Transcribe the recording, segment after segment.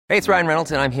Hey, it's Ryan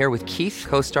Reynolds, and I'm here with Keith,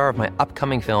 co-star of my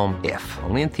upcoming film, If,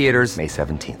 only in theaters May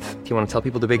 17th. Do you want to tell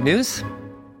people the big news?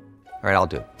 All right, I'll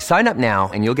do it. Sign up now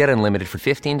and you'll get unlimited for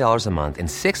 $15 a month and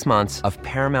 6 months of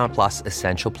Paramount Plus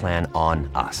Essential Plan on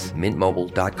us.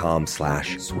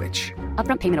 MintMobile.com/switch.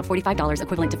 Upfront payment of $45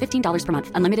 equivalent to $15 per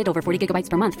month. Unlimited over 40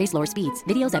 gigabytes per month. Face lower speeds.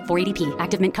 Videos at 480p.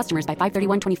 Active Mint customers by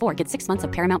 531.24 get 6 months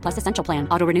of Paramount Plus Essential Plan.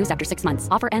 Auto renews after 6 months.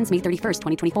 Offer ends May 31st,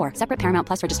 2024. Separate Paramount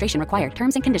Plus registration required.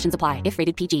 Terms and conditions apply if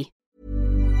rated PG.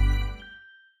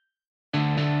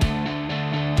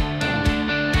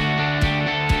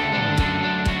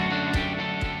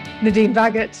 Nadine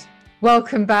Baggott,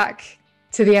 welcome back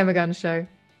to the Emma Gunn Show.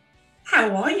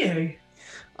 How are you?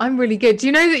 I'm really good. Do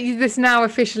you know that this now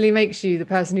officially makes you the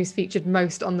person who's featured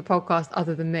most on the podcast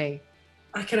other than me?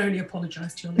 I can only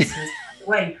apologise to your listeners.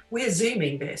 Wait, we're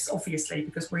Zooming this, obviously,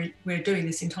 because we're doing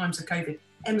this in times of COVID.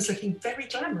 Emma's looking very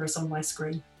glamorous on my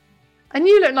screen. And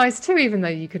you look nice too, even though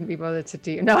you couldn't be bothered to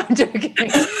do... No, I'm joking.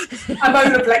 I'm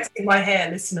overflexing my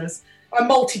hair, listeners. I'm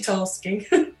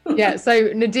multitasking. Yeah,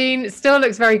 so Nadine still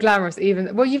looks very glamorous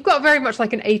even... Well, you've got very much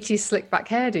like an 80s slick back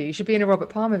hairdo. You should be in a Robert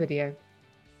Palmer video.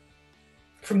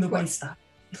 From the waist up.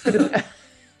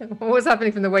 What's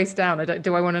happening from the waist down?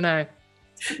 Do I want to know?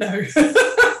 No.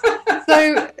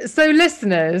 So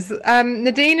listeners,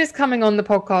 Nadine is coming on the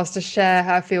podcast to share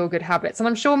her feel-good habits. And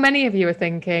I'm sure many of you are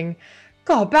thinking,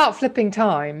 God, about flipping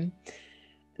time.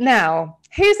 Now,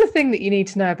 here's the thing that you need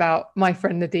to know about my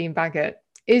friend Nadine Baggott,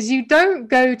 is you don't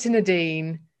go to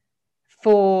Nadine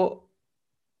for...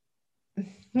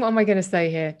 What am I going to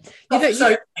say here?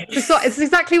 It's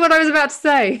exactly what I was about to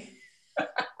say.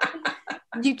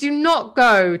 You do not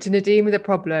go to Nadine with a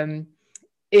problem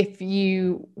if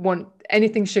you want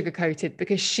anything sugar-coated,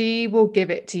 because she will give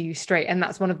it to you straight. And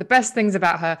that's one of the best things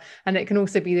about her. And it can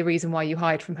also be the reason why you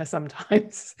hide from her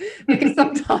sometimes, because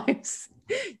sometimes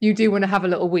you do want to have a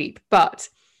little weep. But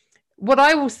what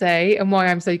I will say, and why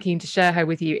I'm so keen to share her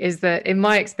with you, is that in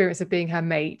my experience of being her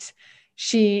mate,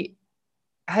 she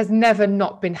has never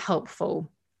not been helpful,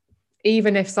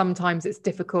 even if sometimes it's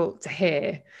difficult to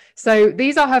hear. So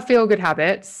these are her feel-good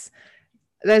habits.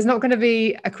 There's not going to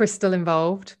be a crystal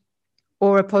involved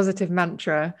or a positive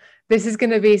mantra. This is going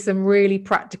to be some really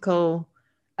practical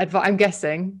advice. I'm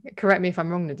guessing, correct me if I'm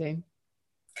wrong, Nadine.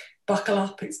 Buckle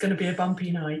up, it's going to be a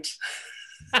bumpy night.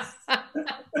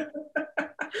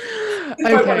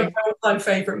 Okay. One of my all-time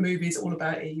favourite movies, All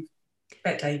About Eve.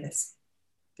 Bette Davis.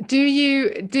 Do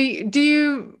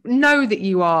you know that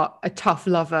you are a tough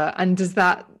lover, and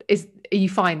are you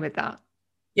fine with that?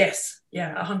 Yes,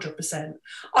 yeah, 100%.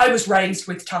 I was raised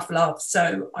with tough love,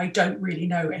 so I don't really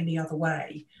know any other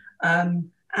way.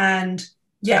 And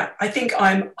yeah, I think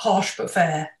I'm harsh but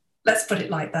fair. Let's put it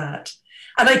like that.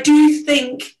 And I do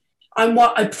think I'm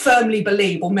what I firmly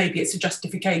believe, or maybe it's a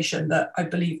justification, that I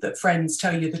believe that friends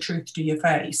tell you the truth to your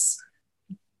face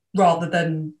rather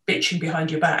than bitching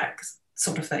behind your back,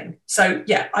 sort of thing. So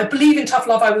yeah, I believe in tough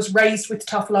love. I was raised with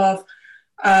tough love.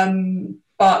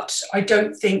 But I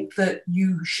don't think that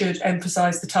you should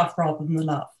emphasise the tough rather than the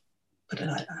love. Put it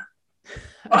like that.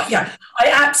 But yeah, I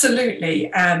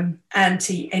absolutely am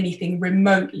anti anything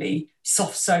remotely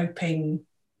soft soaping,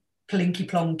 plinky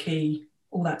plonky,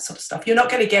 all that sort of stuff. You're not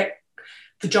going to get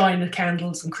vagina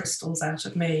candles and crystals out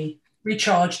of me,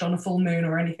 recharged on a full moon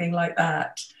or anything like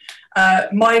that.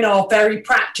 Mine are very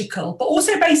practical, but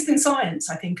also based in science,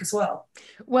 I think, as well.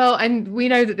 Well, and we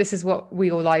know that this is what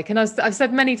we all like. And as I've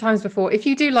said many times before, if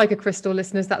you do like a crystal,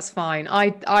 listeners, that's fine.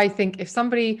 I think if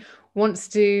somebody wants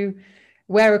to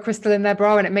wear a crystal in their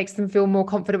bra and it makes them feel more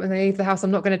confident when they leave the house,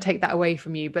 I'm not going to take that away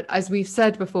from you. But as we've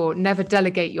said before, never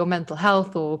delegate your mental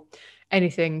health or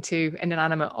anything to an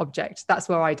inanimate object. That's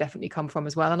where I definitely come from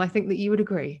as well. And I think that you would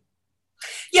agree.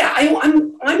 Yeah,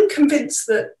 I'm convinced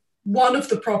that one of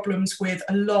the problems with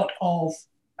a lot of,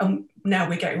 now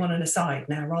we're getting on an aside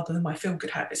now rather than my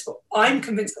feel-good habits, but I'm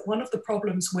convinced that one of the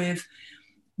problems with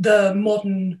the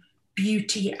modern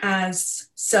beauty as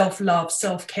self-love,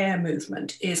 self-care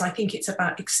movement is, I think it's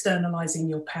about externalizing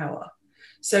your power.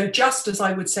 So just as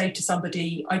I would say to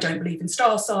somebody, I don't believe in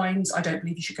star signs, I don't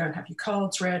believe you should go and have your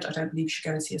cards read, I don't believe you should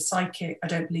go and see a psychic, I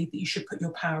don't believe that you should put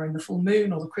your power in the full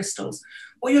moon or the crystals.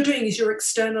 What you're doing is you're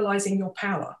externalizing your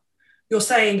power. You're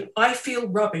saying, I feel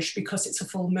rubbish because it's a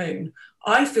full moon.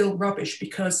 I feel rubbish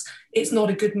because it's not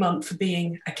a good month for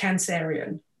being a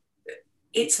Cancerian.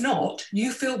 It's not.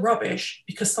 You feel rubbish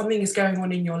because something is going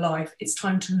on in your life. It's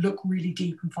time to look really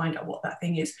deep and find out what that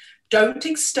thing is. Don't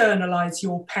externalize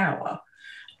your power.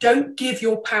 Don't give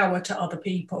your power to other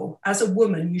people. As a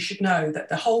woman, you should know that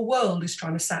the whole world is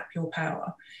trying to sap your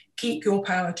power. Keep your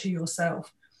power to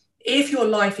yourself. If your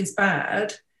life is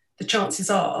bad, the chances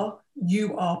are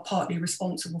you are partly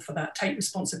responsible for that. Take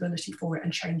responsibility for it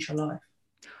and change your life.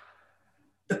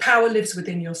 The power lives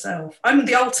within yourself. I'm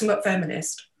the ultimate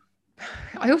feminist.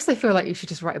 I also feel like you should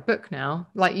just write a book now.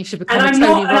 Like you should become And a I'm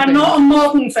Tony not, and Robbins. I'm not a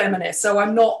modern feminist, so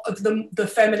I'm not the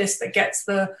feminist that gets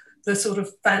the sort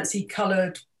of fancy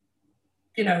coloured,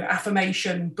 you know,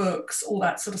 affirmation books, all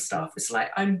that sort of stuff. It's like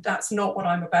that's not what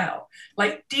I'm about.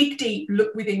 Like, dig deep,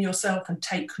 look within yourself and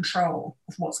take control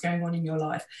of what's going on in your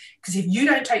life. Because if you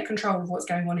don't take control of what's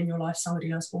going on in your life,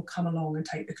 somebody else will come along and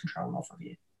take the control off of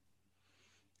you.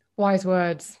 Wise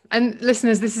words. And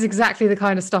listeners, this is exactly the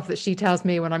kind of stuff that she tells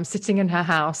me when I'm sitting in her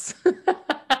house.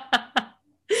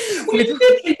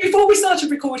 Before we started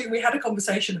recording, we had a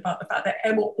conversation about the fact that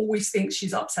Emma always thinks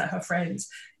she's upset her friends.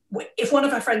 If one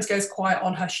of her friends goes quiet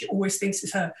on her, she always thinks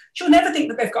it's her. She'll never think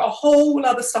that they've got a whole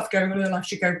other stuff going on in their life.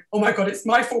 She'll go, oh my God, it's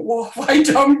my fault. What have I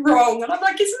done wrong? And I'm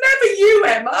like, it's never you,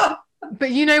 Emma.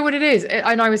 But you know what it is?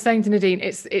 And I was saying to Nadine,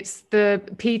 it's the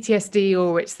PTSD,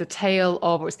 or it's the tale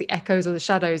of, or it's the echoes or the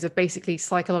shadows of basically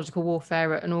psychological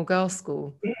warfare at an all-girls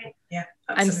school. Yeah,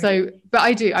 And absolutely. so, but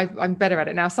I'm better at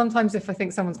it now. Sometimes if I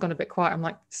think someone's gone a bit quiet, I'm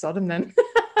like, sod them then.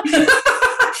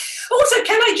 Also,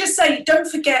 can I just say, don't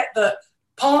forget that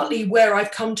partly where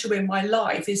I've come to in my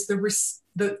life is the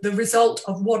result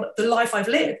of what the life I've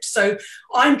lived. So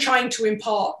I'm trying to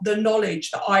impart the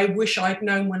knowledge that I wish I'd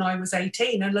known when I was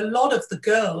 18. And a lot of the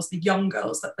girls, the young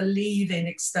girls that believe in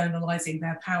externalizing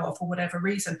their power for whatever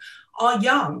reason, are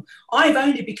young. I've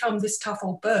only become this tough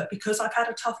old bird because I've had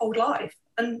a tough old life.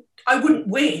 And I wouldn't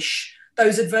wish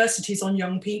those adversities on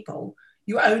young people.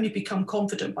 You only become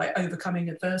confident by overcoming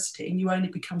adversity, and you only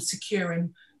become secure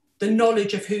in the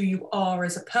knowledge of who you are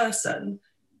as a person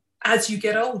as you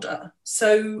get older.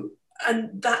 So,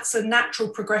 and that's a natural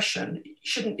progression. It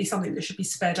shouldn't be something that should be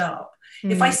sped up.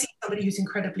 If I see somebody who's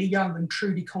incredibly young and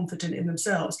truly confident in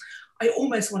themselves, I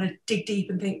almost want to dig deep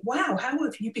and think, wow, how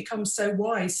have you become so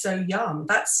wise so young?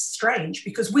 That's strange,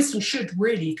 because wisdom should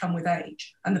really come with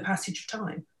age and the passage of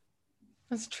time.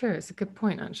 That's true. It's a good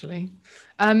point, actually.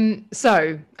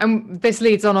 So this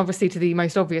leads on obviously to the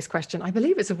most obvious question. I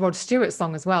believe it's a Rod Stewart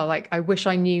song as well. Like, I wish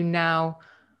I knew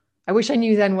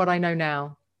then what I know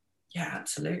now. Yeah,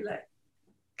 absolutely.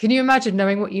 Can you imagine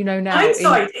knowing what you know now?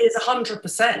 Hindsight is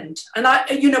 100%.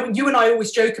 And you and I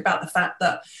always joke about the fact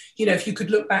that, if you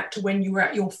could look back to when you were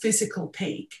at your physical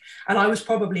peak, and I was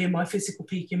probably in my physical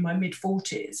peak in my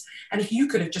mid-40s, and if you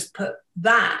could have just put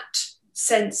that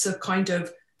sense of kind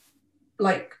of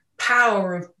like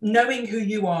power of knowing who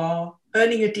you are,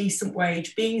 earning a decent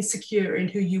wage, being secure in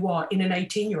who you are in an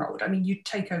 18-year-old, I mean, you'd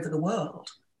take over the world,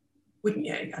 wouldn't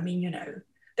you? I mean,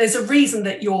 there's a reason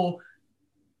that you're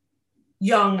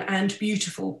young and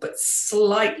beautiful, but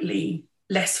slightly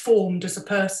less formed as a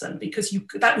person, because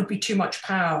that would be too much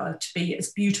power to be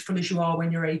as beautiful as you are when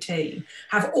you're 18,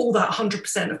 have all that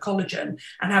 100% of collagen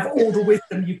and have all the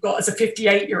wisdom you've got as a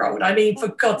 58-year-old. I mean, for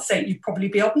God's sake, you'd probably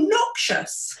be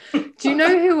obnoxious. Do you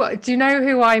know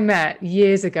who I met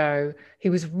years ago? He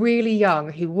was really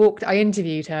young. I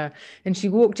interviewed her, and she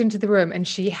walked into the room and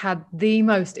she had the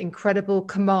most incredible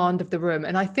command of the room.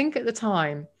 And I think at the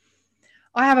time,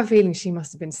 I have a feeling she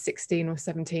must have been 16 or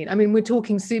 17. I mean, we're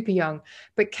talking super young,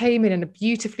 but came in a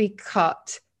beautifully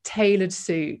cut, tailored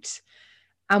suit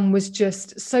and was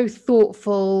just so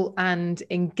thoughtful and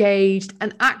engaged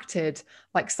and acted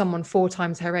like someone 4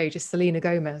 times her age, as Selena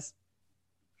Gomez.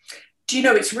 Do you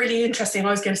know, it's really interesting.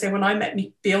 I was going to say, when I met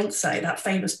Beyonce, that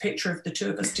famous picture of the two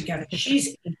of us together,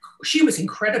 she was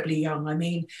incredibly young. I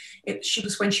mean, she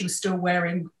was when she was still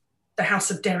wearing the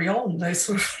House of Derion, those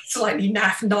sort of slightly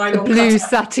naff nylon, the blue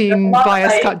satin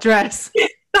bias cut dress.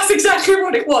 That's exactly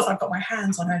what it was. I've got my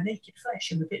hands on her naked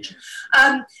flesh in the picture.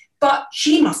 But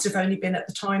she must have only been at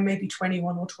the time maybe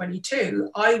 21 or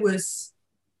 22. I was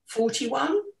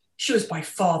 41. She was by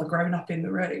far the grown up in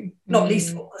the room, not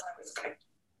least of all because I was going,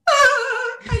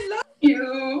 I love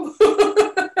you.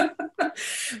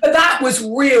 But that was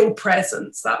real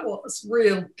presence. That was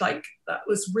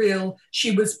real.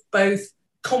 She was both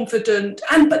confident,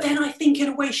 but then I think in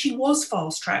a way she was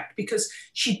fast-tracked because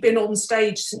she'd been on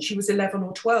stage since she was 11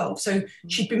 or 12, so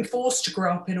she'd been forced to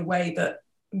grow up in a way that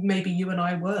maybe you and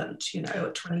I weren't.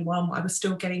 At 21 I was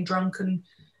still getting drunk and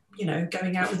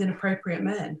going out with inappropriate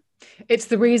men. It's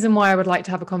the reason why I would like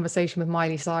to have a conversation with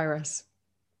Miley Cyrus.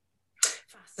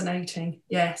 Fascinating.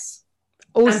 Yes.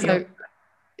 Also,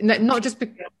 not just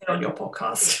on your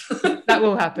podcast. That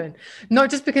will happen. Not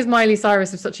just because Miley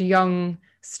Cyrus is such a young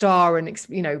star and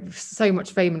so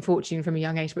much fame and fortune from a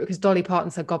young age, but because Dolly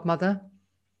Parton's her godmother.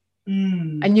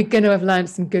 And you're going to have learned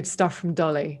some good stuff from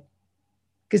Dolly,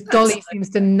 because Dolly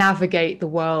seems to navigate the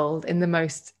world in the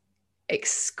most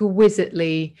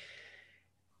exquisitely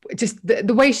just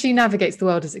the way she navigates the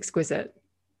world is exquisite.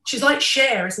 She's like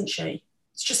Cher, isn't she?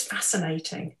 It's just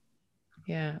fascinating.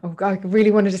 Yeah. Oh, I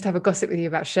really want to just have a gossip with you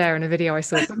about Cher in a video I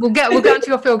saw. But we'll get onto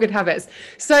your feel good habits.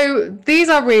 So these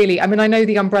are really, I mean, I know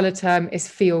the umbrella term is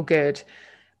feel good,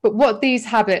 but what these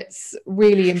habits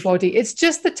really embody, it's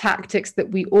just the tactics that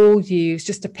we all use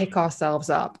just to pick ourselves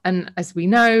up. And as we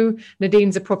know,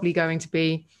 Nadine's are probably going to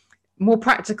be more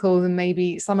practical than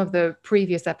maybe some of the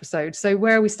previous episodes. So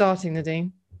where are we starting,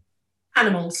 Nadine?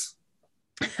 Animals.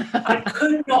 I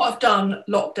could not have done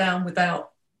lockdown without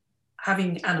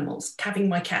having animals, having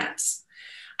my cats.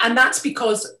 And that's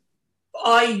because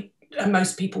and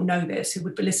most people know this who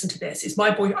would listen to this, is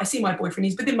I see my boyfriend,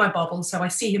 he's within my bubble, so I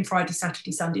see him Friday,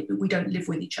 Saturday, Sunday, but we don't live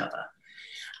with each other.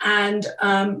 And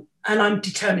I'm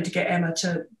determined to get Emma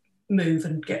to move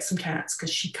and get some cats,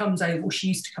 because she comes over, or she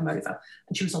used to come over,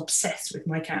 and she was obsessed with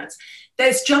my cats.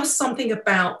 There's just something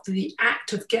about the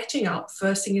act of getting up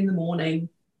first thing in the morning.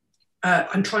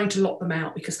 I'm trying to lock them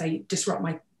out because they disrupt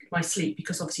my sleep,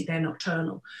 because obviously they're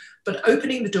nocturnal. But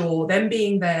opening the door, them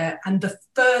being there, and the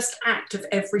first act of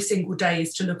every single day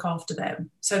is to look after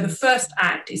them. So the first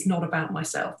act is not about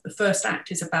myself. The first act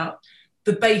is about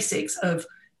the basics of,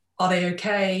 are they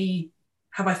okay?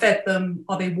 Have I fed them?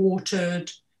 Are they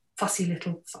watered? Fussy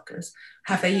little fuckers.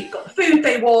 Have they got the food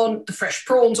they want? The fresh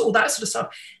prawns, all that sort of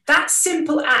stuff. That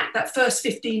simple act, that first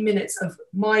 15 minutes of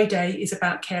my day, is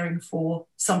about caring for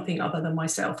something other than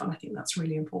myself. And I think that's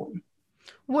really important.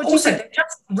 Also, they're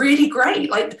just really great.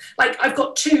 Like I've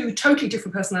got two totally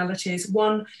different personalities.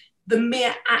 One, the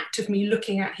mere act of me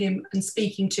looking at him and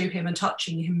speaking to him and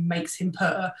touching him makes him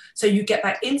purr. So you get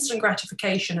that instant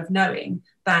gratification of knowing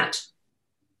that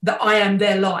I am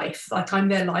their life, like I'm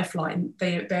their lifeline.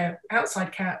 They're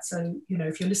outside cats. So, you know,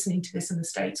 if you're listening to this in the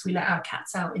States, we let our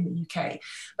cats out in the UK.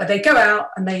 But they go out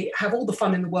and they have all the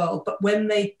fun in the world. But when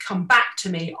they come back to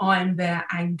me, I'm their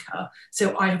anchor.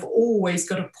 So I have always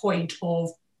got a point of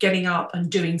getting up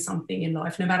and doing something in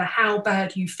life. No matter how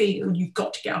bad you feel, you've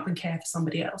got to get up and care for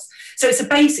somebody else. So it's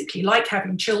basically like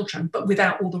having children, but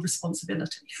without all the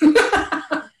responsibility.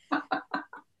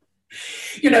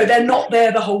 You know, they're not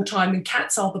there the whole time, and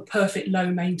cats are the perfect low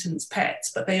maintenance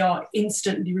pets, but they are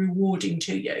instantly rewarding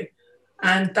to you.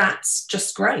 And that's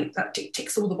just great. That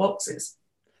ticks all the boxes.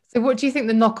 So what do you think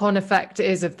the knock-on effect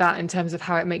is of that in terms of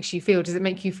how it makes you feel? Does it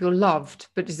make you feel loved?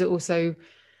 But does it also,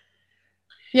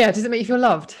 does it make you feel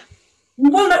loved?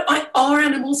 Well, are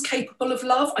animals capable of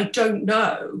love? I don't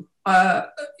know.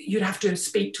 You'd have to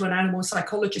speak to an animal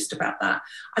psychologist about that.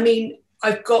 I mean,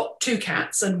 I've got two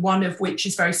cats, and one of which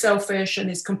is very selfish and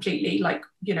is completely like,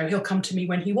 you know, he'll come to me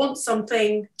when he wants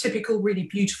something. Typical, really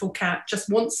beautiful cat, just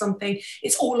wants something.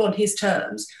 It's all on his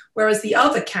terms. Whereas the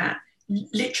other cat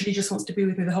literally just wants to be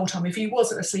with me the whole time. If he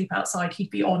wasn't asleep outside,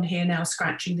 he'd be on here now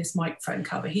scratching this microphone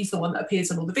cover. He's the one that appears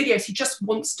in all the videos. He just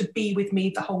wants to be with me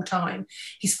the whole time.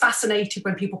 He's fascinated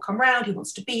when people come around. He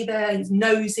wants to be there. He's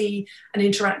nosy and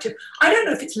interactive. I don't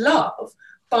know if it's love,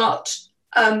 but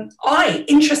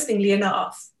interestingly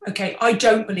enough, I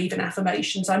don't believe in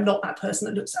affirmations. I'm not that person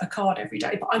that looks at a card every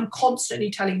day, but I'm constantly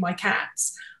telling my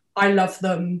cats I love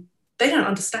them. They don't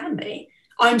understand me.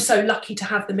 I'm so lucky to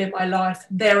have them in my life.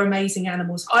 They're amazing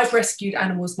animals. I've rescued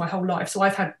animals my whole life. So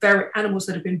I've had animals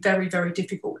that have been very, very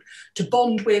difficult to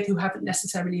bond with, who haven't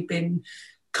necessarily been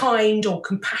kind or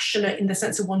compassionate in the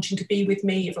sense of wanting to be with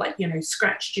me, of like, you know,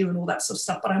 scratched you and all that sort of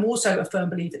stuff. But I'm also a firm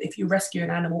believer that if you rescue an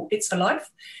animal, it's for life.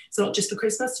 It's not just for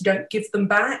Christmas. You don't give them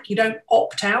back. You don't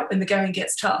opt out when the going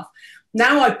gets tough.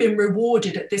 Now I've been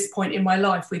rewarded at this point in my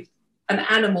life with an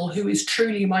animal who is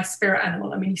truly my spirit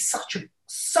animal. I mean, he's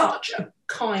such a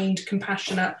kind,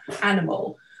 compassionate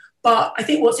animal. But I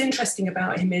think what's interesting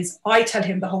about him is I tell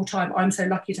him the whole time, I'm so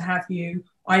lucky to have you.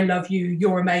 I love you.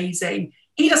 You're amazing.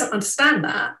 He doesn't understand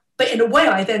that. But in a way,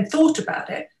 I then thought about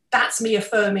it. That's me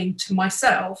affirming to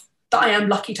myself that I am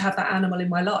lucky to have that animal in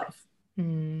my life,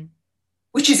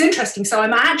 which is interesting. So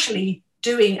I'm actually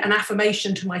doing an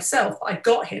affirmation to myself. I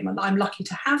got him and I'm lucky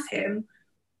to have him.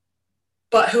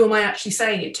 But who am I actually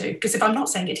saying it to? Because if I'm not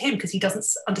saying it to him because he doesn't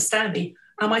understand me,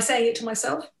 am I saying it to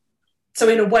myself? So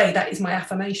in a way, that is my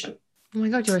affirmation. Oh my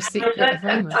God, you're a secret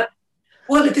affirmer.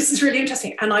 Well, this is really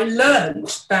interesting. And I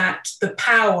learned that the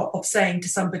power of saying to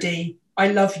somebody, I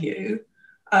love you,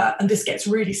 and this gets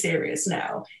really serious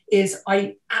now, is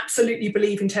I absolutely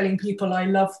believe in telling people I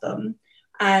love them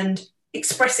and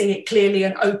expressing it clearly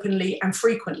and openly and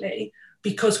frequently.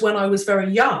 Because when I was very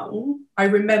young, I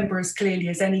remember as clearly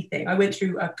as anything, I went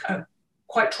through a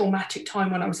quite traumatic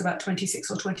time when I was about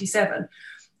 26 or 27.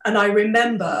 And I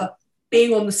remember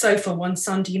being on the sofa one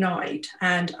Sunday night,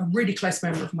 and a really close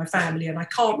member of my family, and I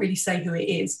can't really say who it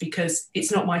is because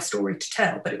it's not my story to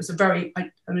tell, but it was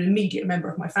an immediate member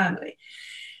of my family,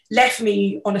 left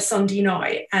me on a Sunday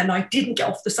night, and I didn't get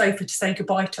off the sofa to say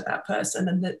goodbye to that person.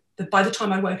 And by the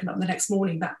time I woken up the next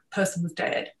morning, that person was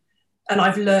dead. And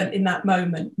I've learned in that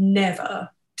moment never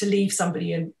to leave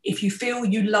somebody. And if you feel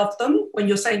you love them, when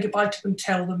you're saying goodbye to them,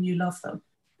 tell them you love them.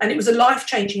 And it was a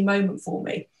life-changing moment for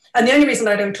me. And the only reason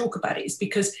I don't talk about it is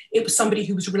because it was somebody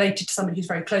who was related to somebody who's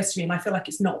very close to me. And I feel like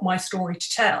it's not my story to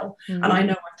tell. Mm-hmm. And I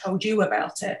know I've told you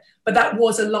about it. But that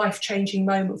was a life-changing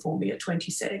moment for me at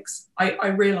 26. I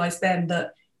realised then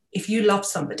that if you love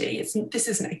somebody, this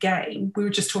isn't a game. We were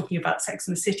just talking about Sex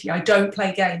and the City. I don't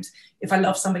play games. If I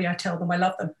love somebody, I tell them I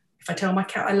love them. If I tell my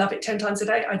cat I love it 10 times a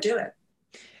day, I do it.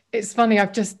 It's funny,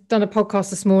 I've just done a podcast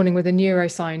this morning with a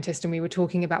neuroscientist, and we were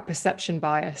talking about perception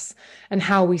bias and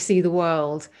how we see the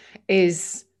world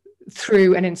is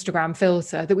through an Instagram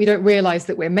filter that we don't realize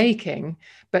that we're making.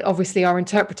 But obviously our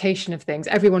interpretation of things,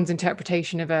 everyone's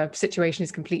interpretation of a situation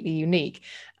is completely unique.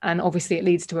 And obviously it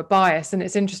leads to a bias. And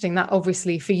it's interesting that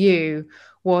obviously for you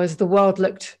was the world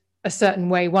looked a certain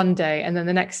way one day, and then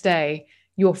the next day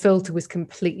your filter was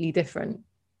completely different.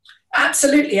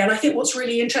 Absolutely. And I think what's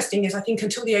really interesting is I think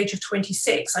until the age of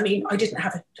 26, I mean, I didn't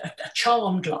have a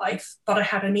charmed life, but I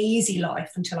had an easy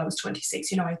life until I was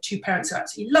 26. You know, I had two parents who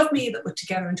absolutely loved me, that were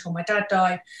together until my dad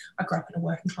died. I grew up in a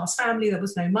working class family. There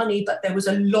was no money, but there was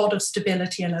a lot of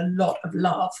stability and a lot of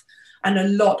love and a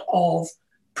lot of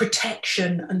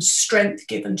protection and strength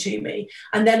given to me.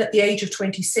 And then at the age of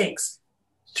 26,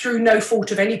 through no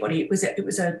fault of anybody, it was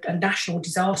a national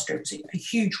disaster. It was a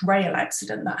huge rail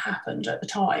accident that happened at the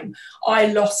time. I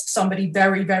lost somebody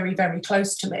very, very, very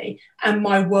close to me, and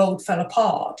my world fell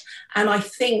apart. And I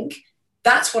think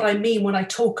that's what I mean when I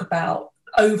talk about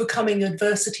overcoming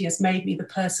adversity has made me the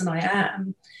person I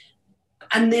am.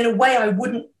 And in a way, I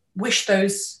wouldn't wish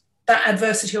that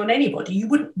adversity on anybody. You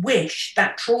wouldn't wish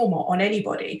that trauma on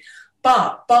anybody.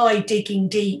 But by digging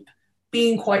deep,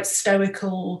 being quite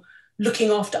stoical,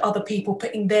 looking after other people,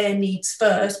 putting their needs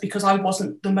first, because I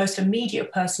wasn't the most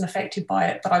immediate person affected by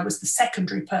it, but I was the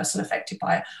secondary person affected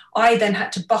by it. I then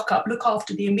had to buck up, look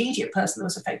after the immediate person that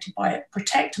was affected by it,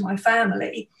 protect my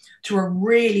family through a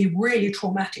really, really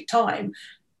traumatic time.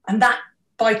 And that,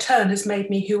 by turn, has made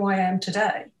me who I am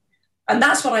today. And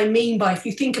that's what I mean by, if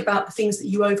you think about the things that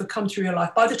you overcome through your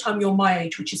life, by the time you're my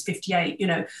age, which is 58, you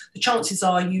know, the chances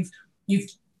are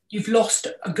you've lost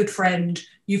a good friend,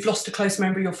 you've lost a close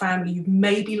member of your family, you've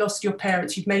maybe lost your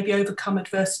parents, you've maybe overcome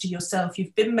adversity yourself,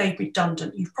 you've been made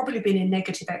redundant, you've probably been in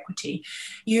negative equity,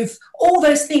 all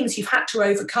those things you've had to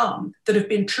overcome that have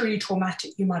been truly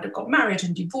traumatic. You might have got married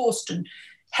and divorced, and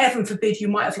heaven forbid you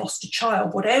might have lost a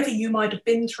child. Whatever you might have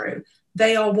been through,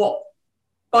 they are what,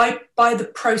 by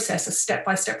the process, a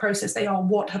step-by-step process, they are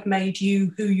what have made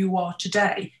you who you are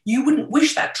today. You wouldn't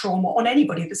wish that trauma on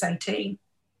anybody that's 18.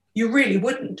 You really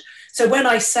wouldn't. So when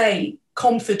I say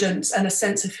confidence and a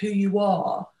sense of who you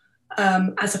are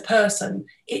as a person,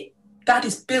 that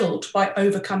is built by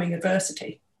overcoming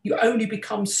adversity. You only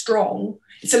become strong.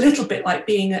 It's a little bit like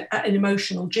being at an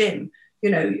emotional gym. You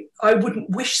know, I wouldn't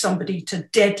wish somebody to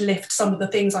deadlift some of the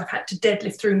things I've had to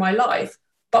deadlift through my life,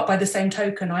 but by the same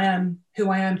token, I am who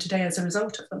I am today as a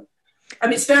result of them. I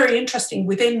mean, it's very interesting.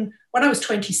 When I was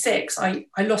 26, I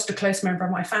lost a close member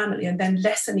of my family. And then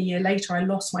less than a year later, I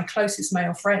lost my closest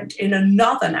male friend in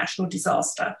another national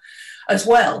disaster as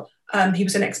well. He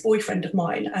was an ex-boyfriend of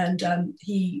mine, and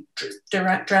he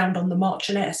drowned on the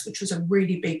Marchioness, which was a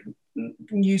really big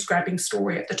news-grabbing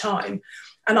story at the time.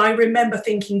 And I remember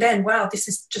thinking then, wow,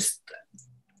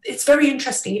 it's very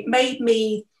interesting. It made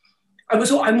me,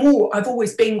 I've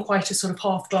always been quite a sort of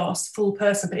half glass full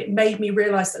person, but it made me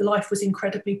realise that life was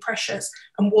incredibly precious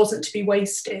and wasn't to be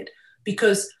wasted,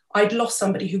 because I'd lost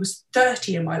somebody who was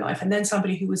 30 in my life, and then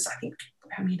somebody who was,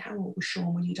 how old was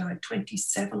Sean when he died?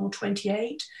 27 or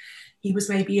 28? He was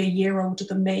maybe a year older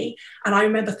than me. And I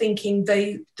remember thinking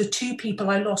the two people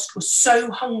I lost were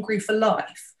so hungry for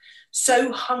life,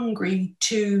 so hungry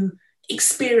to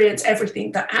experience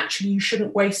everything, that actually you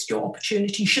shouldn't waste your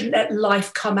opportunity. You shouldn't let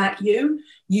life come at you.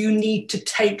 You need to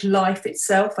take life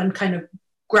itself and kind of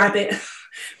grab it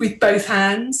with both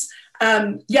hands.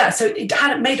 So it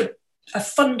had made a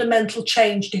fundamental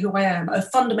change to who I am, a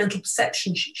fundamental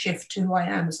perception shift to who I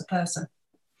am as a person.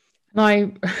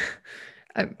 And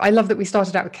I love that we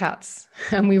started out with cats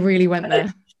and we really went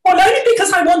there. Well, only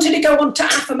because I wanted to go on to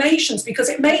affirmations, because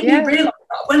it made me realise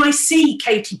when I see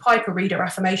Katie Piper read her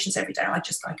affirmations every day, I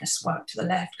just swipe to the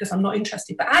left because I'm not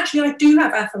interested. But actually, I do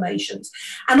have affirmations.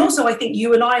 And also, I think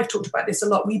you and I have talked about this a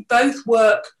lot. We both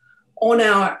work on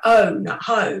our own at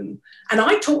home. And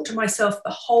I talked to myself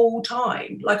the whole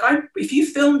time. Like, if you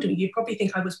filmed me, you'd probably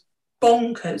think I was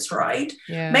bonkers, right?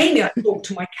 Yeah. Mainly I talk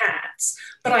to my cats,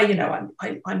 but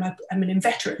I'm an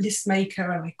inveterate list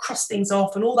maker, and I cross things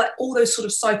off and all those sort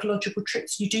of psychological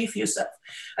tricks you do for yourself.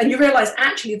 And you realize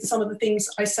actually that some of the things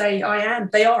I say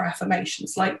they are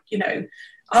affirmations. Like,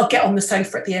 I'll get on the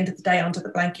sofa at the end of the day under the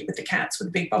blanket with the cats with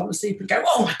a big bowl of soup and go,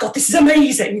 oh my God, this is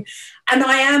amazing. And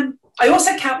I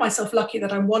also count myself lucky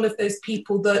that I'm one of those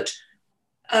people that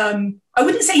I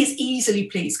wouldn't say is easily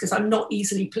pleased, because I'm not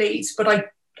easily pleased, but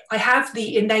I have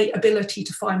the innate ability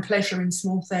to find pleasure in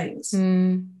small things.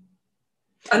 Mm.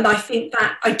 And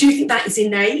I do think that is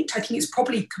innate. I think it's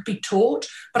probably could be taught,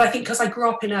 but I think because I grew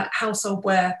up in a household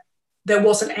where there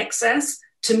wasn't excess,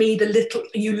 to me,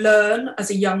 you learn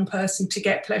as a young person to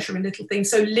get pleasure in little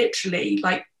things. So literally,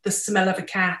 like the smell of a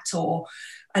cat or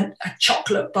a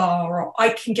chocolate bar, or I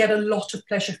can get a lot of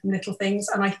pleasure from little things.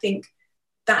 And I think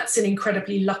that's an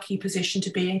incredibly lucky position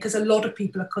to be in, because a lot of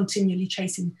people are continually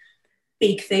chasing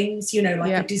big things,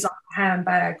 like a designer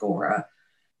handbag or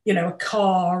a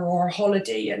car or a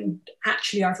holiday. And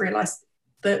actually, I've realized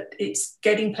that it's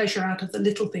getting pleasure out of the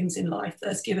little things in life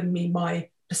that's given me my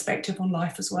perspective on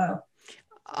life as well.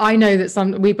 I know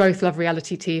that we both love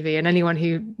reality TV, and anyone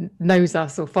who knows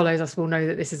us or follows us will know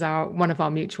that this is one of our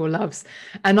mutual loves.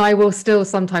 And I will still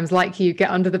sometimes, like you, get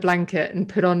under the blanket and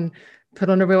put on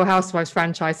a Real Housewives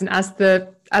franchise. And as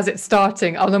it's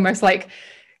starting, I'll almost like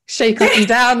shake up and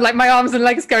down, like my arms and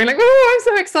legs going like, oh,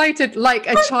 I'm so excited, like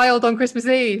a child on Christmas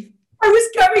Eve. I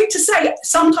was going to say,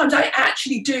 sometimes I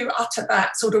actually do utter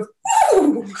that sort of,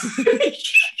 ooh.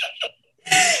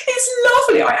 It's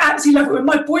lovely. I absolutely love it. When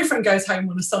my boyfriend goes home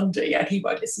on a Sunday, and he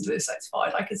won't listen to this, so it's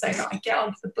fine, I can say that I get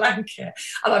under the blanket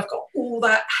and I've got all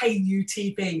that Hey You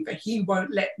TV, but he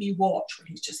won't let me watch.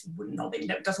 He doesn't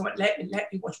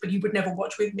let me watch, but he would never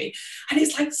watch with me. And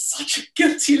it's like such a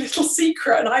guilty little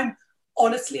secret. And I'm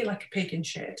honestly like a pig in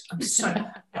shit. I'm so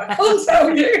I can't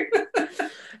tell you.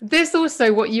 This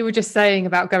also, what you were just saying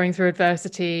about going through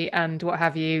adversity and what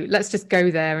have you, let's just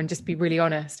go there and just be really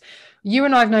honest. You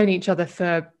and I have known each other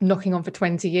for knocking on for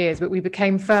 20 years, but we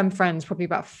became firm friends probably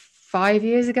about 5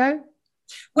 years ago.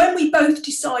 When we both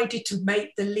decided to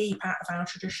make the leap out of our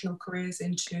traditional careers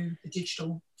into the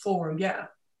digital forum, yeah.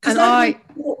 Because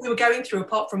what we were going through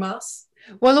apart from us.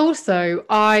 Well, also,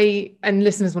 and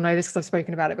listeners will know this because I've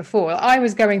spoken about it before, I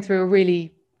was going through a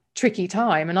really tricky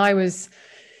time, and I was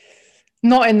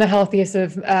not in the healthiest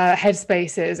of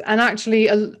headspaces. And actually,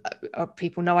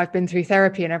 people know I've been through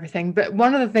therapy and everything. But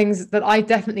one of the things that I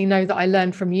definitely know that I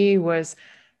learned from you was,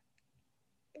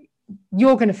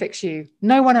 you're going to fix you,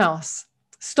 no one else.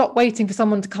 Stop waiting for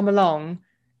someone to come along.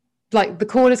 Like, the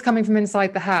call is coming from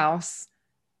inside the house.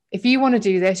 If you want to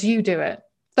do this, you do it.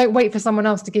 Don't wait for someone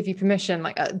else to give you permission.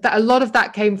 Like that, a lot of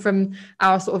that came from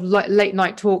our sort of like late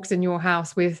night talks in your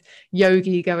house with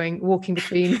Yogi walking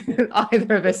between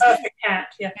either of us. Perfect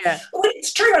cat, yeah. Well,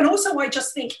 it's true. And also, I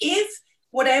just think if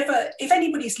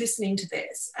anybody's listening to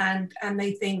this and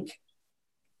they think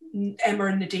Emma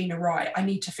and Nadine are right, I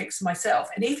need to fix myself.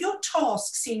 And if your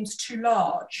task seems too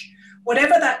large,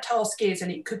 whatever that task is, and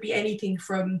it could be anything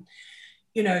from,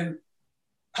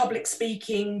 public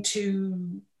speaking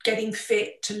to getting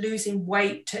fit, to losing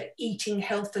weight, to eating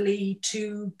healthily,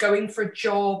 to going for a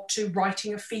job, to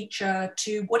writing a feature,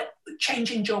 to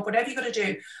changing job, whatever you've got to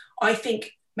do, I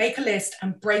think make a list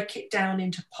and break it down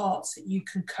into parts that you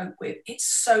can cope with. It's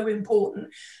so important.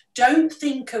 Don't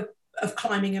think of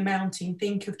climbing a mountain,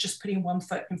 think of just putting one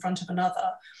foot in front of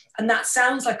another. And that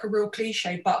sounds like a real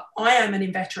cliche, but I am an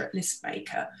inveterate list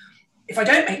maker. If I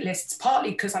don't make lists,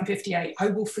 partly because I'm 58, I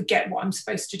will forget what I'm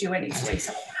supposed to do anyway.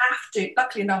 So I have to,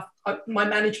 luckily enough, my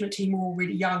management team are all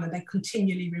really young and they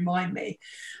continually remind me.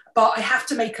 But I have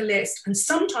to make a list. And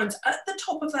sometimes at the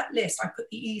top of that list, I put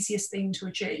the easiest thing to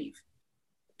achieve.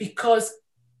 Because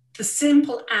the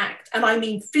simple act, and I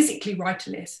mean physically write a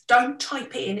list. Don't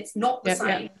type it in, it's not the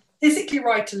same. Yeah. Physically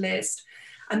write a list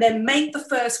and then make the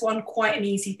first one quite an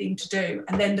easy thing to do.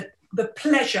 And then the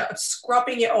pleasure of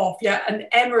scrubbing it off. Yeah, and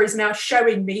Emma is now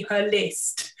showing me her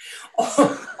list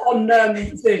on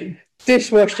Zoom.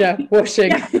 Dishwasher,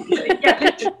 washing.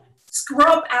 Literally.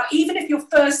 Scrub out, even if your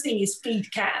first thing is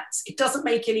feed cats, it doesn't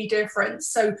make any difference.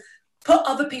 So put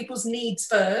other people's needs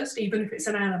first, even if it's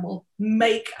an animal.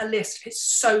 Make a list. It's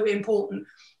so important.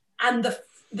 And the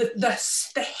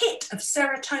hit of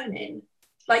serotonin,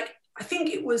 like I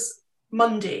think it was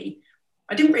Monday,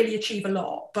 I didn't really achieve a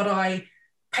lot, but I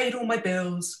paid all my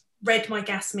bills, read my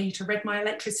gas meter, read my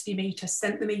electricity meter,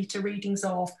 sent the meter readings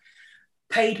off,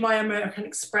 paid my American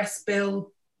Express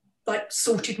bill, like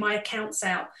sorted my accounts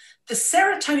out. The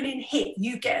serotonin hit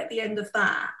you get at the end of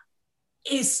that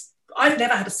is, I've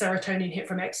never had a serotonin hit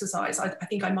from exercise. I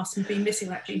think I must be missing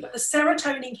that gene, but the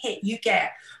serotonin hit you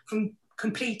get from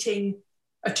completing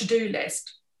a to-do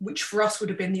list, which for us would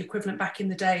have been the equivalent back in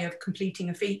the day of completing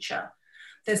a feature.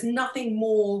 There's nothing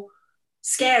more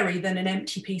scary than an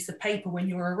empty piece of paper when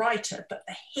you're a writer, but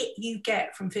the hit you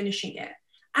get from finishing it.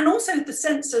 And also the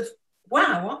sense of,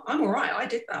 wow, I'm all right, I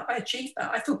did that, I achieved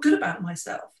that, I feel good about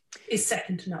myself, is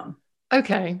second to none.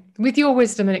 Okay, with your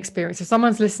wisdom and experience, if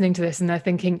someone's listening to this and they're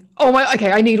thinking, oh my,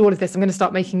 okay, I need all of this, I'm going to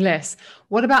start making lists.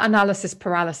 What about analysis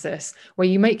paralysis, where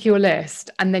you make your list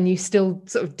and then you still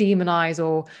sort of demonize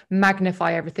or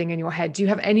magnify everything in your head? Do you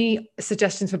have any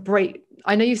suggestions for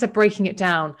I know you said breaking it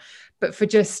down, but for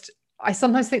just, I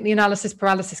sometimes think the analysis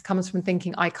paralysis comes from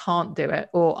thinking I can't do it,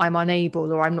 or I'm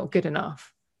unable, or I'm not good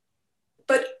enough.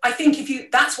 But I think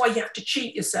that's why you have to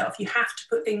cheat yourself. You have to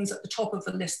put things at the top of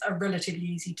the list that are relatively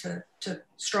easy to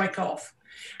strike off.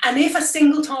 And if a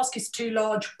single task is too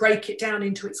large, break it down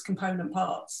into its component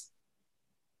parts.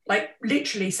 Like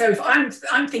literally, so if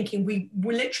I'm thinking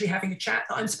we're literally having a chat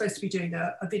that I'm supposed to be doing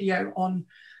a video on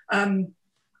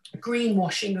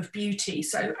greenwashing of beauty,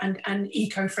 so and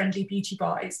eco-friendly beauty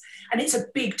buys, and it's a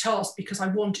big task because I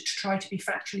want it to try to be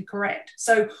factually correct.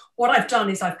 So what I've done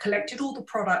is I've collected all the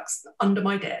products under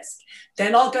my desk,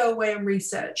 then I'll go away and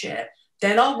research it,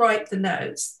 then I'll write the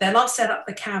notes, then I'll set up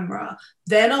the camera,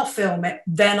 then I'll film it,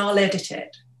 then I'll edit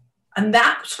it. And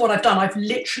that's what I've done. I've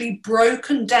literally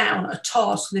broken down a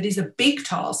task that is a big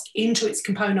task into its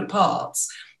component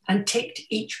parts and ticked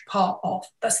each part off.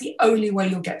 That's the only way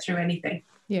you'll get through anything.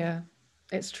 Yeah,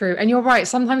 it's true. And you're right.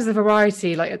 Sometimes the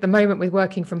variety, like at the moment with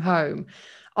working from home,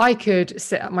 I could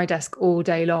sit at my desk all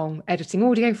day long, editing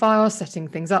audio files, setting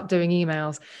things up, doing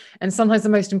emails. And sometimes the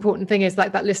most important thing is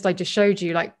like that list I just showed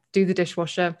you, like do the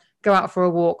dishwasher, go out for a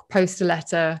walk, post a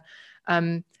letter,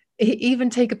 even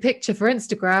take a picture for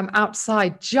Instagram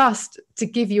outside, just to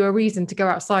give you a reason to go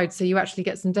outside so you actually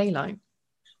get some daylight.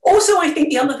 Also, I think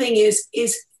the other thing is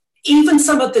even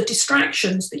some of the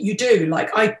distractions that you do, like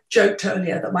I joked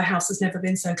earlier that my house has never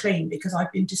been so clean because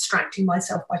I've been distracting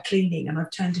myself by cleaning, and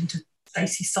I've turned into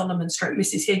Stacey Solomon stroke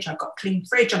Mrs. Hinch. I've got a clean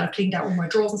fridge and I've cleaned out all my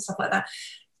drawers and stuff like that.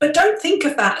 But don't think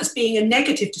of that as being a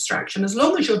negative distraction. As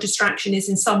long as your distraction is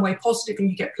in some way positive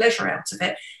and you get pleasure out of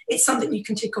it, it's something you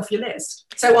can tick off your list.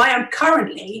 So I am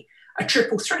currently a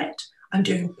triple threat. I'm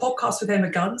doing a podcast with Emma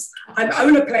Guns. I'm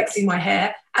Olaplexing my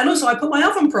hair. And also I put my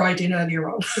oven pride in earlier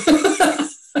on.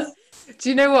 Do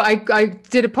you know what? I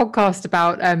did a podcast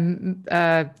about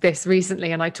this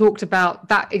recently, and I talked about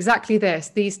that exactly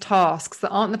these tasks that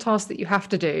aren't the tasks that you have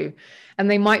to do,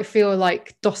 and they might feel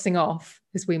like dossing off,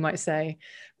 as we might say,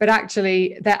 but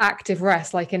actually they're active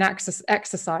rest, like in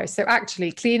exercise. So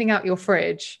actually cleaning out your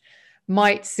fridge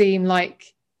might seem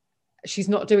like she's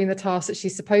not doing the task that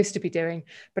she's supposed to be doing,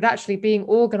 but actually being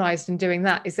organized and doing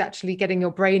that is actually getting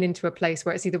your brain into a place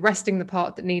where it's either resting the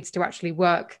part that needs to actually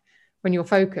work when you're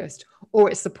focused, or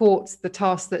it supports the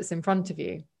task that's in front of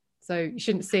you. So you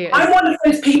shouldn't see it. I'm one of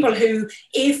those people who,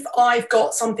 if I've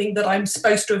got something that I'm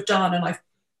supposed to have done, and like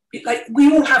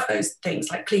we all have those things,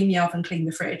 like clean the oven, clean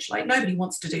the fridge, like nobody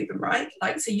wants to do them, right?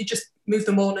 Like, so you just move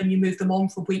them on and you move them on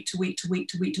from week to week to week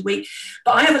to week to week.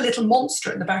 But I have a little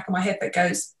monster in the back of my head that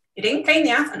goes, you didn't clean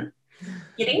the oven.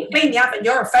 You didn't clean the oven,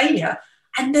 you're a failure.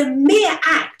 And the mere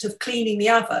act of cleaning the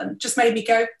oven just made me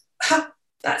go, ha,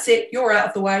 that's it, you're out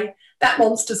of the way. That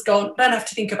monster's gone. I don't have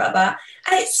to think about that.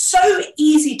 And it's so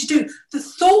easy to do. The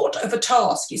thought of a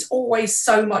task is always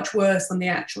so much worse than the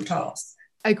actual task.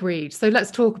 Agreed. So let's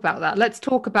talk about that. Let's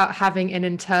talk about having an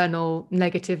internal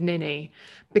negative ninny,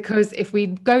 because if we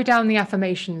go down the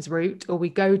affirmations route, or we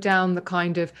go down the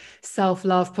kind of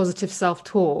self-love, positive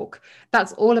self-talk,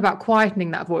 that's all about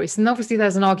quietening that voice. And obviously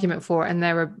there's an argument for it, and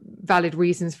there are valid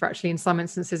reasons for actually in some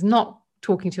instances not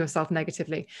talking to yourself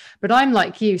negatively. But I'm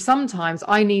like you, sometimes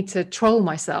I need to troll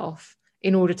myself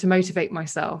in order to motivate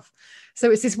myself.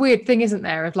 So it's this weird thing, isn't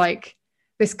there, of like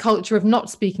this culture of not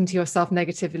speaking to yourself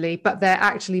negatively, but there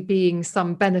actually being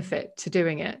some benefit to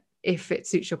doing it if it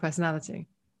suits your personality.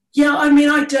 Yeah, I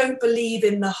mean, I don't believe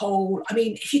in the whole, I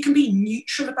mean, if you can be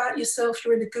neutral about yourself,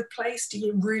 you're in a good place. Do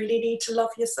you really need to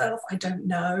love yourself? I don't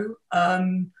know.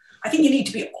 I think you need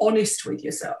to be honest with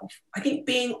yourself. I think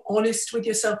being honest with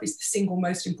yourself is the single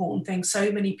most important thing.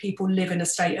 So many people live in a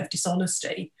state of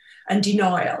dishonesty and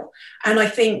denial. And I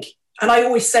think, and I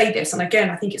always say this, and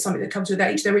again, I think it's something that comes with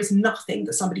age, there is nothing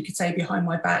that somebody could say behind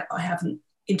my back I haven't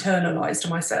internalized to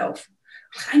myself.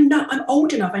 I know, I'm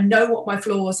old enough, I know what my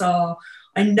flaws are.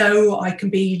 I know I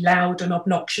can be loud and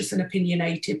obnoxious and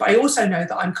opinionated, but I also know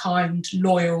that I'm kind,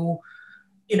 loyal,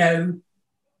 you know,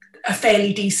 a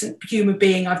fairly decent human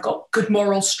being. I've got good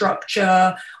moral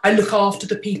structure. I look after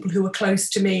the people who are close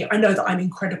to me. I know that I'm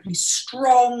incredibly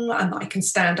strong and that I can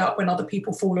stand up when other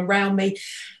people fall around me.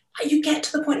 You get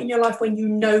to the point in your life when you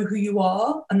know who you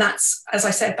are. And that's, as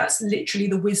I said, that's literally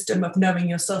the wisdom of knowing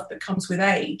yourself that comes with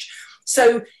age.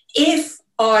 So if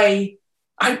I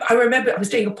remember I was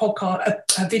doing a podcast,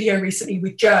 a video recently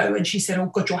with Jo, and she said, "Oh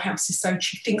God, your house is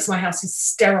she thinks my house is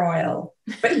sterile,"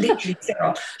 but literally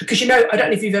sterile. Because, you know, I don't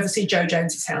know if you've ever seen Jo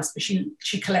Jones's house, but she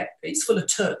collects, it's full of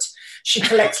toot. She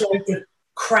collects loads of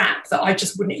crap that I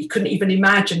just couldn't even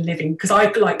imagine living. Because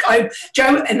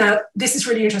Jo, and now this is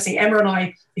really interesting. Emma and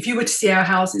I, if you were to see our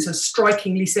houses, are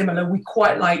strikingly similar. We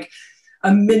quite like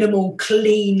a minimal,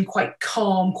 clean, quite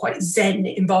calm, quite zen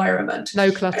environment.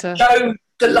 No clutter. Jo,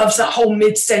 that loves that whole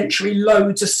mid-century,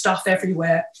 loads of stuff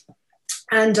everywhere.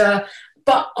 And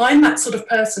but I'm that sort of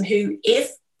person who,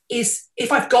 if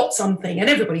I've got something, and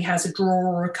everybody has a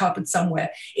drawer or a cupboard somewhere,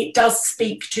 it does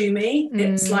speak to me.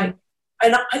 It's like,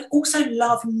 and I also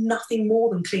love nothing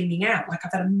more than cleaning out. Like,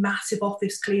 I've had a massive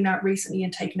office clean out recently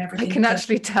and taken everything. I can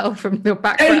actually tell from your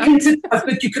background.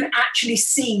 You can actually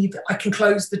see that I can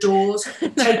close the doors,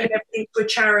 taking everything to a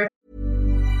charity.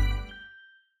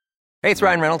 Hey, it's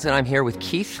Ryan Reynolds, and I'm here with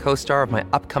Keith, co-star of my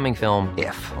upcoming film,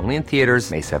 If, only in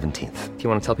theaters May 17th. Do you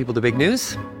want to tell people the big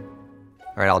news?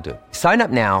 All right, I'll do it. Sign up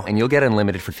now and you'll get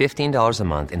unlimited for $15 a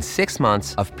month and 6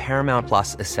 months of Paramount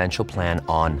Plus Essential Plan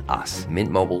on us.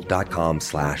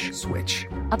 MintMobile.com/switch.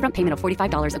 Upfront payment of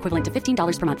 $45 equivalent to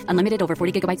 $15 per month. Unlimited over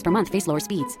 40 gigabytes per month. Face lower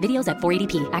speeds. Videos at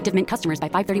 480p. Active Mint customers by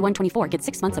 531.24 get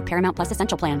 6 months of Paramount Plus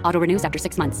Essential Plan. Auto renews after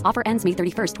 6 months. Offer ends May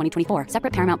 31st, 2024.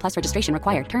 Separate Paramount Plus registration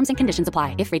required. Terms and conditions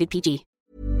apply if rated PG.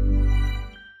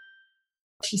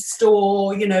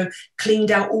 Store, you know,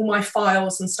 cleaned out all my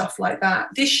files and stuff like that.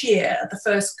 This year, the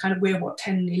first kind of, we're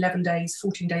 10, 11 days,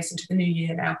 14 days into the new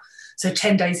year now. So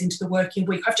 10 days into the working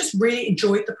week. I've just really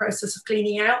enjoyed the process of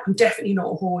cleaning out. I'm definitely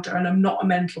not a hoarder, and I'm not a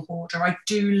mental hoarder. I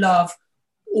do love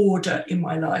order in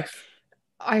my life.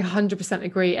 I 100%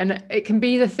 agree. And it can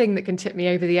be the thing that can tip me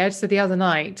over the edge. So the other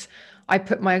night I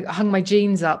hung my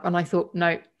jeans up and I thought,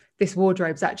 no, this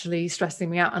wardrobe's actually stressing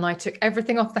me out. And I took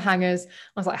everything off the hangers. I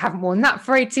was like, I haven't worn that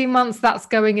for 18 months. That's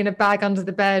going in a bag under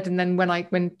the bed. And then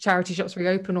when charity shops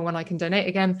reopen or when I can donate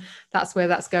again, that's where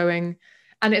that's going.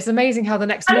 And it's amazing how the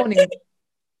next morning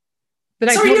when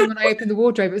I opened the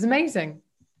wardrobe, it was amazing.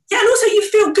 Yeah. And also you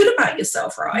feel good about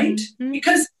yourself, right? Mm-hmm.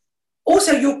 Because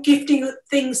also you're gifting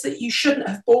things that you shouldn't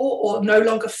have bought or no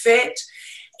longer fit.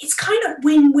 It's kind of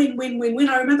win, win, win, win, win.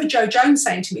 I remember Jo Jones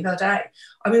saying to me the other day,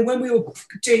 I mean, when we were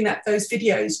doing those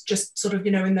videos, just sort of,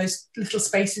 you know, in those little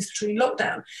spaces between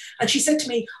lockdown, and she said to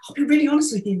me, I'll be really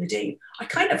honest with you, Nadine, I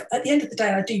kind of, at the end of the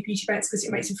day, I do beauty banks because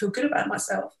it makes me feel good about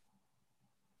myself.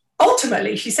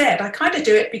 Ultimately, she said, I kind of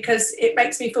do it because it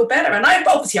makes me feel better. And I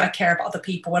care about other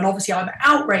people. And obviously I'm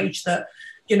outraged that,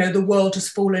 you know, the world has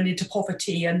fallen into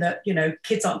poverty and that, you know,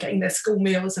 kids aren't getting their school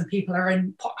meals and people are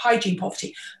in hygiene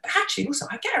poverty. But actually also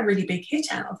I get a really big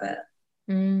hit out of it.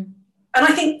 And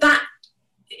I think that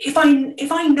if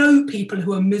I know people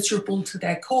who are miserable to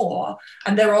their core,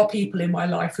 and there are people in my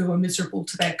life who are miserable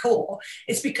to their core,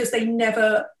 it's because they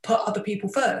never put other people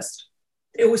first.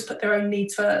 They always put their own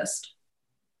needs first.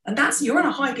 And you're in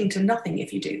a hiding to nothing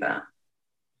if you do that.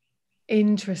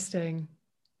 Interesting.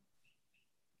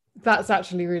 That's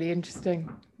actually really interesting.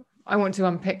 I want to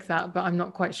unpick that, but I'm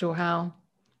not quite sure how.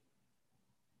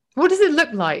 What does it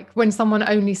look like when someone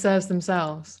only serves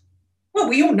themselves? Well,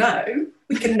 we all know.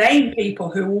 We can name people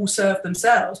who all serve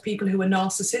themselves, people who are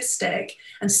narcissistic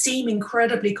and seem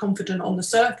incredibly confident on the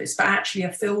surface, but actually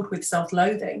are filled with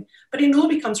self-loathing. But it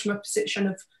normally comes from a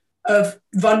position of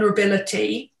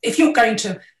vulnerability. If you're going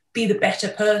to be the better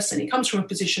person, it comes from a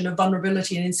position of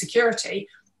vulnerability and insecurity,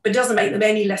 but it doesn't make them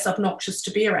any less obnoxious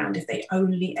to be around if they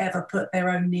only ever put their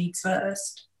own needs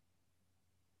first.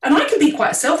 And I can be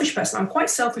quite a selfish person. I'm quite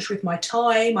selfish with my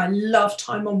time. I love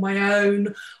time on my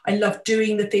own. I love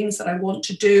doing the things that I want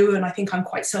to do. And I think I'm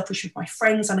quite selfish with my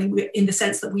friends. I mean, in the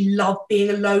sense that we love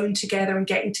being alone together and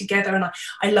getting together. And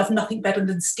I love nothing better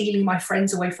than stealing my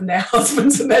friends away from their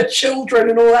husbands and their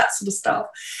children and all that sort of stuff.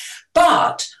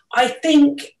 But I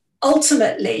think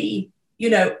ultimately, you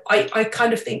know, I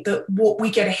kind of think that what we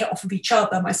get a hit off of each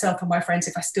other, myself and my friends,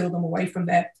 if I steal them away from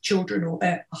their children or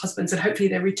their husbands, and hopefully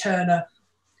they return a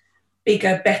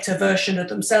bigger, better version of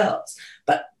themselves.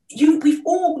 But we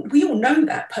all know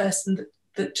that person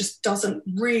that just doesn't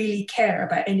really care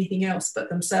about anything else but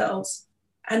themselves.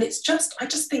 And I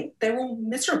just think they're all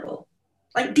miserable,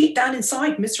 like deep down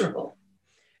inside miserable.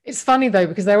 It's funny though,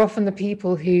 because they're often the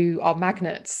people who are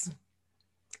magnets.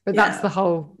 But that's the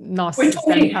whole We're narcissist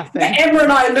talking, empath thing. Emma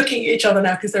and I are looking at each other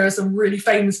now because there are some really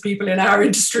famous people in our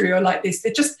industry who are like this.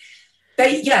 They're just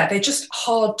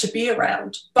hard to be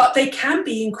around, but they can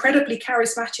be incredibly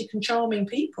charismatic and charming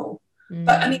people.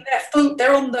 But I mean,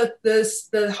 they're on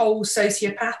the whole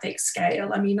sociopathic scale.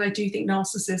 I mean, I do think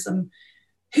narcissism.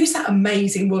 Who's that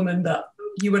amazing woman that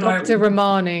you and Dr.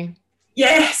 Romani.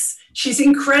 Yes, she's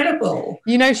incredible.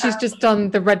 You know, she's just done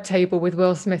the Red Table with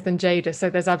Will Smith and Jada, so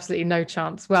there's absolutely no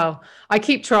chance. Well, I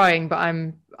keep trying, but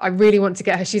I really want to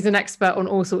get her. She's an expert on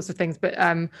all sorts of things, but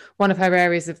one of her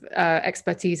areas of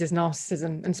expertise is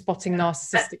narcissism and spotting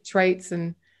narcissistic traits.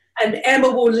 And Emma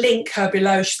will link her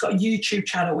below. She's got a YouTube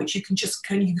channel, which you can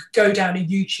go down a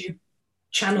YouTube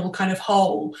channel kind of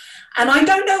hole. And I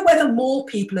don't know whether more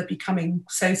people are becoming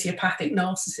sociopathic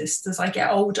narcissists as I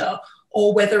get older,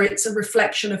 or whether it's a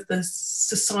reflection of the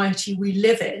society we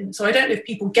live in. So I don't know if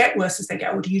people get worse as they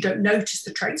get older. You don't notice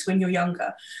the traits when you're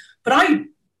younger. But I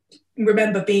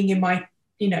remember being in my,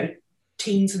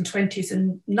 teens and 20s,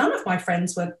 and none of my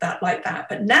friends were like that.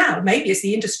 But now, maybe it's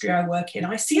the industry I work in,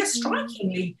 I see a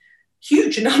strikingly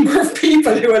huge number of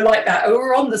people who are like that, who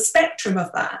are on the spectrum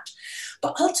of that.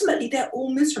 But ultimately, they're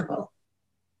all miserable.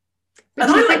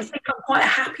 And I like to think I'm quite a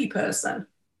happy person.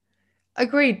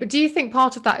 Agreed. But do you think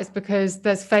part of that is because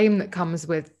there's fame that comes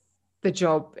with the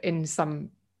job in some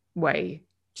way?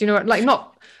 Do you know what? Like,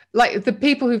 not like the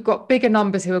people who've got bigger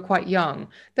numbers who are quite young,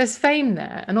 there's fame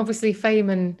there. And obviously fame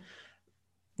and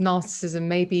narcissism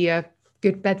maybe are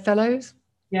good bedfellows.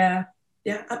 Yeah,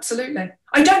 absolutely.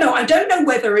 I don't know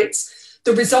whether it's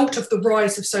the result of the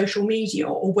rise of social media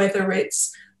or whether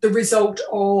it's the result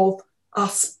of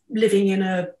us living in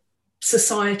a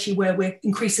society where we're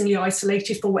increasingly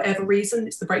isolated for whatever reason.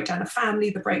 It's the breakdown of family,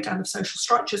 the breakdown of social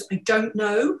structures. I don't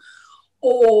know.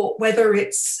 Or whether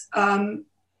it's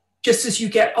just as you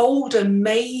get older,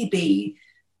 maybe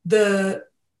the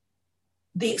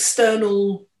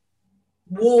external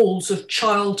walls of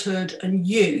childhood and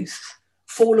youth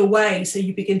fall away, so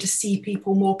you begin to see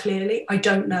people more clearly. I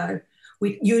don't know.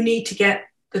 You need to get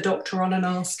the doctor on and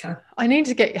ask her. I need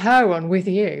to get her on with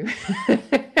you. I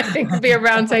think it'll be a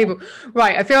round table.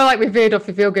 Right, I feel like we've veered off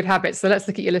your feel-good habits, so let's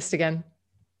look at your list again.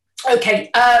 Okay,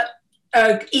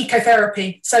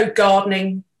 ecotherapy, so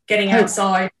gardening, getting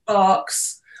outside,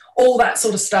 parks, all that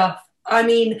sort of stuff. I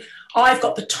mean, I've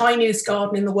got the tiniest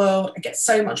garden in the world. I get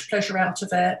so much pleasure out of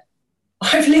it.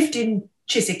 I've lived in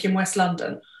Chiswick in West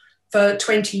London for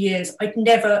 20 years. I'd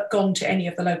never gone to any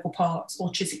of the local parks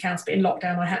or Chiswick House, but in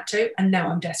lockdown I had to, and now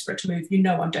I'm desperate to move.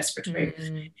 I'm desperate to move.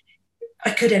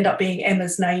 I could end up being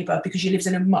Emma's neighbour because she lives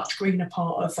in a much greener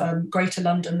part of Greater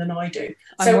London than I do.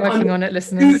 I'm working on it,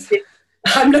 listeners.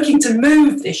 I'm looking to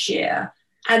move this year,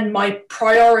 and my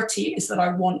priority is that I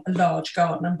want a large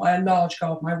garden, and by a large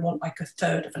garden I want like a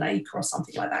third of an acre or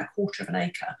something like that, a quarter of an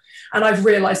acre. And I've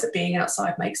realised that being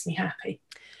outside makes me happy.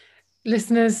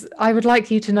 Listeners, I would like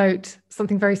you to note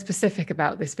something very specific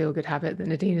about this feel-good habit that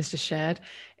Nadine has just shared,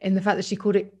 in the fact that she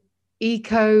called it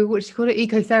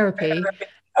ecotherapy.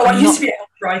 Oh, I used to be a health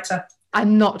writer.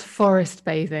 And not forest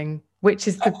bathing, which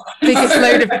is the biggest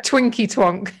load of twinkie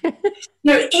twonk.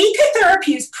 No,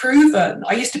 ecotherapy is proven.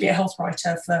 I used to be a health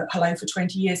writer for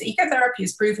 20 years. Ecotherapy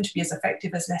is proven to be as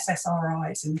effective as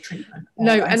SSRIs in treatment.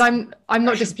 No, and I'm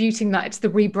not disputing that. It's the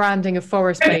rebranding of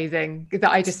forest bathing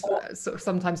that I just sort of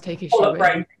sometimes take issue with.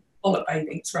 Bollock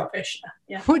bathing, it's rubbish.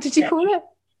 Yeah. What did you call it?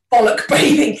 Bollock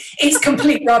bathing. It's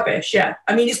complete rubbish, yeah.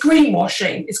 I mean, it's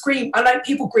greenwashing. I know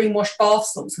people greenwash bath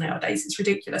salts nowadays. It's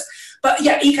ridiculous. But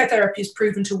yeah, ecotherapy is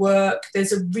proven to work.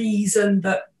 There's a reason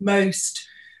that most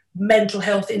mental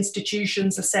health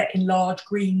institutions are set in large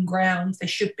green grounds. They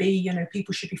should be,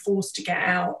 people should be forced to get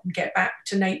out and get back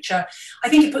to nature. I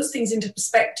think it puts things into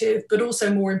perspective, but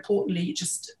also more importantly,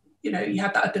 you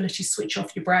have that ability to switch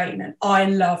off your brain. And I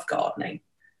love gardening.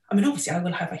 I mean, obviously, I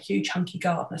will have a huge hunky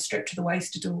gardener stripped to the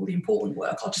waist to do all the important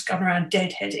work. I'll just go around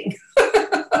deadheading.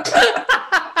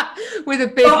 With a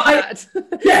big hat.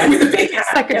 Yeah, with a big hat.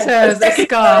 Secateurs, a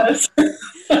scarf.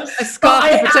 A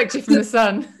scarf to protect you from the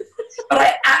sun. But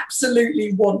I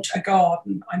absolutely want a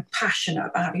garden. I'm passionate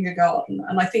about having a garden.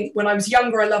 And I think when I was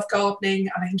younger, I loved gardening.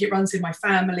 And I think it runs in my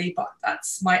family. But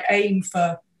that's my aim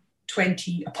for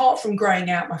 20, apart from growing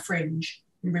out my fringe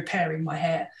and repairing my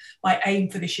hair. My aim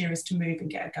for this year is to move and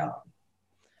get a garden.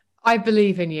 I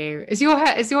believe in you. Is your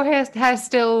hair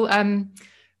still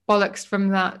bollocks from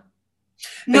that?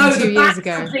 No, 2 years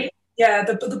ago.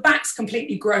 The back's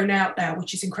completely grown out now,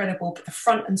 which is incredible. But the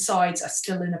front and sides are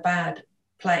still in a bad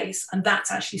place, and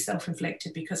that's actually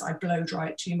self-inflicted because I blow dry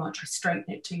it too much. I straighten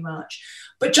it too much.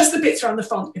 But just the bits around the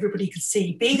front, everybody can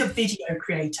see. Being a video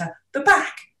creator, the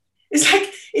back It's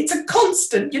like, it's a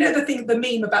constant, the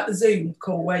meme about the Zoom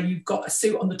call where you've got a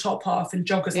suit on the top half and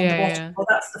joggers on the bottom. Yeah. Well,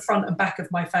 that's the front and back of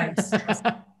my face.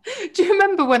 Do you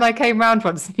remember when I came round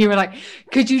once and you were like,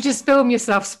 could you just film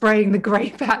yourself spraying the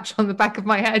grey patch on the back of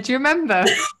my head? Do you remember?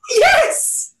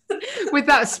 Yes! With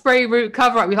that spray root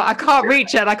cover up, you're like, I can't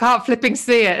reach it. I can't flipping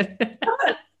see it.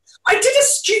 I did a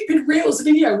stupid Reels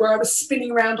video where I was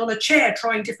spinning around on a chair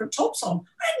trying different tops on.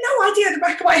 I had no idea the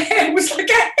back of my head was like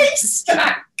a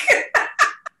haystack.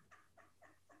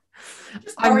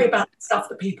 Just worry about the stuff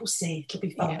that people see. It'll be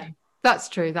fine. Yeah, that's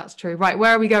true. That's true. Right,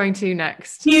 where are we going to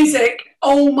next? Music.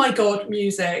 Oh my God,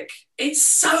 music. It's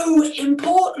so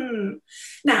important.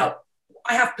 Now,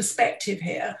 I have perspective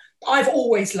here. I've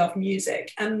always loved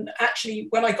music. And actually,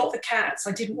 when I got the cats,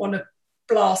 I didn't want to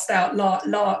blast out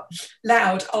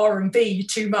loud R&B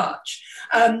too much.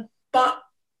 But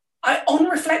on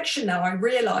reflection now, I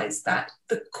realised that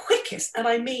the quickest, and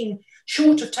I mean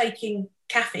short of taking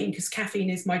caffeine, because caffeine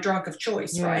is my drug of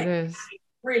choice, right? It is.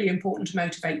 Really important to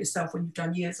motivate yourself when you've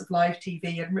done years of live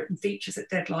TV and written features at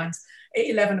deadlines at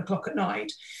 11 o'clock at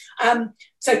night.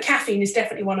 So caffeine is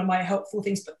definitely one of my helpful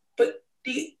things, but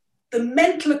the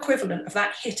mental equivalent of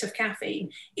that hit of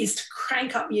caffeine is to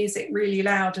crank up music really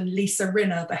loud and Lisa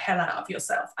Rinna the hell out of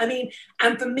yourself. I mean,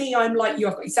 and for me, I'm like you,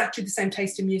 I've got exactly the same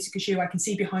taste in music as you. I can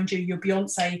see behind you, your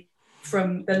Beyonce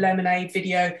from the Lemonade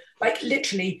video, like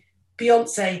literally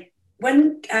Beyonce,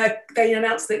 when they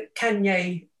announced that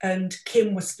Kanye and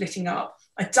Kim were splitting up,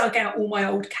 I dug out all my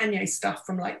old Kanye stuff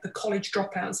from like the College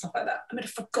Dropout and stuff like that. I mean,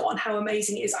 I've forgotten how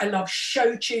amazing it is. I love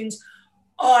show tunes.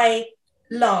 I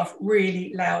love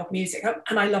really loud music,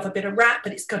 and I love a bit of rap,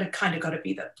 but it's got to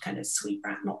be the kind of sweet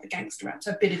rap, not the gangster rap.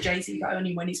 So a bit of Jay-Z, but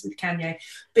only when he's with Kanye, a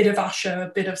bit of Usher, a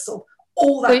bit of sort of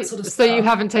all that sort of stuff. So you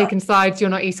haven't taken sides, you're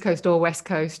not East Coast or West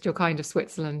Coast, you're kind of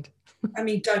Switzerland. I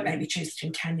mean, don't make me choose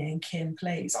between Kanye and Kim,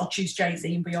 please. I'll choose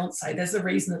Jay-Z and Beyonce. There's a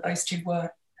reason that those two were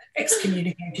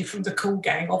excommunicated from the Cool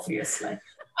Gang, obviously.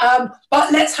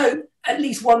 But let's hope at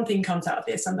least one thing comes out of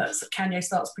this, and that's that Kanye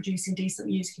starts producing decent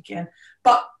music again.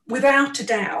 But without a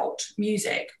doubt,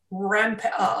 music, ramp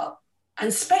it up. And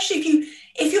especially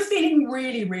if you're feeling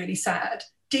really, really sad,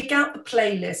 dig out the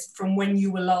playlist from when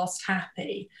you were last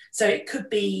happy. So it could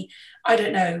be, I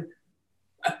don't know,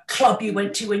 a club you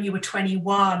went to when you were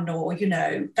 21, or,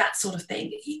 that sort of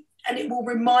thing. And it will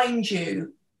remind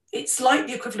you. It's like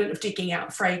the equivalent of digging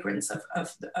out fragrance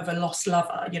of a lost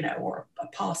lover, or a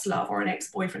past love or an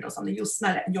ex-boyfriend or something. You'll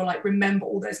smell it and you'll like remember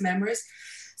all those memories.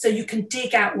 So you can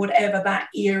dig out whatever that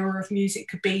era of music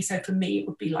could be. So for me, it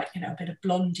would be like, a bit of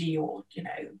Blondie or,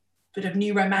 a bit of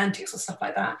New Romantics or stuff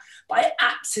like that. But I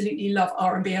absolutely love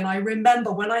R&B. And I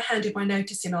remember when I handed my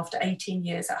notice in after 18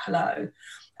 years at Hello,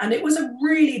 and it was a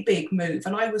really big move.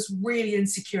 And I was really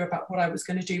insecure about what I was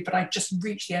going to do, but I just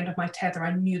reached the end of my tether.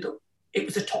 I knew that it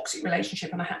was a toxic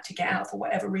relationship and I had to get out for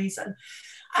whatever reason.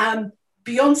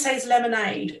 Beyonce's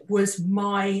Lemonade was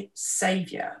my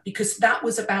savior, because that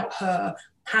was about her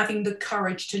having the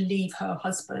courage to leave her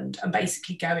husband and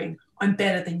basically going, I'm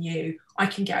better than you. I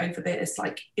can get over this.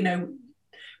 Like,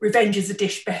 revenge is a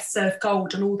dish best served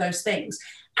cold and all those things.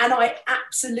 And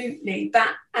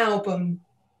that album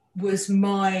was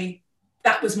my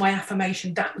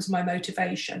affirmation. That was my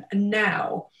motivation. And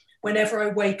now, whenever I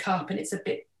wake up and it's a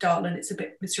bit dull and it's a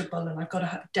bit miserable and I've got to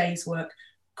have a day's work,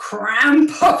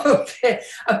 cramp up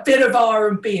a bit of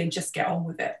R&B and just get on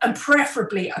with it. And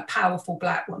preferably a powerful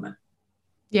Black woman.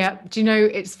 Yeah. Do you know,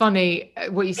 it's funny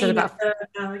what you said about...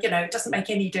 it doesn't make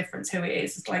any difference who it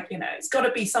is. It's like, it's got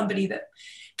to be somebody that...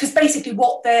 Because basically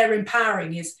what they're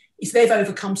empowering is they've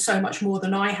overcome so much more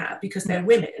than I have, because they're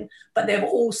women, but they've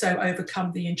also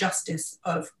overcome the injustice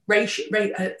of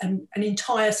an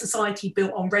entire society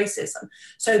built on racism.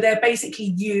 So they're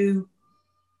basically you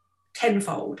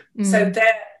tenfold. So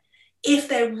if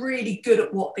they're really good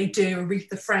at what they do,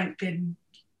 Aretha Franklin,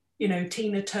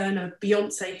 Tina Turner,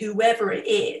 Beyonce, whoever it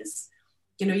is,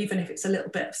 even if it's a little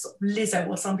bit of sort of Lizzo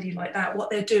or somebody like that, what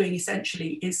they're doing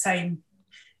essentially is saying,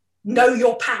 know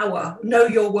your power, know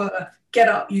your worth, get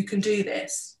up, you can do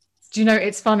this. Do you know,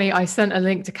 it's funny, I sent a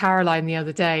link to Caroline the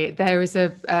other day. There is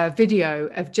a video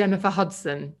of Jennifer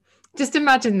Hudson. Just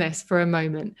imagine this for a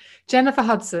moment. Jennifer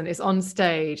Hudson is on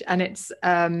stage, and it's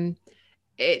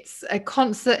a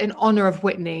concert in honor of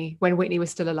Whitney when Whitney was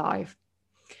still alive.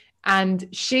 And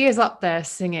she is up there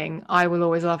singing I Will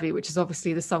Always Love You, which is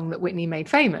obviously the song that Whitney made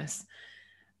famous.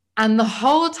 And the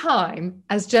whole time,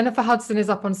 as Jennifer Hudson is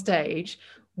up on stage,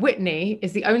 Whitney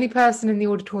is the only person in the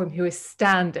auditorium who is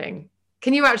standing.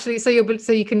 Can you actually,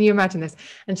 can you imagine this?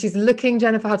 And she's looking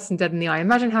Jennifer Hudson dead in the eye.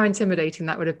 Imagine how intimidating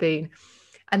that would have been.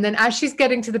 And then as she's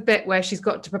getting to the bit where she's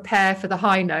got to prepare for the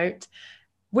high note,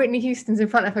 Whitney Houston's in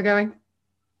front of her going,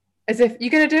 as if,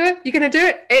 you're going to do it? You're going to do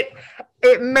it?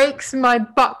 It makes my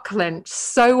butt clench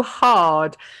so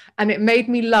hard. And it made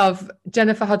me love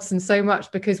Jennifer Hudson so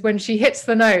much, because when she hits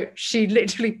the note, she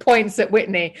literally points at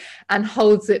Whitney and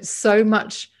holds it so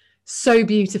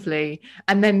beautifully,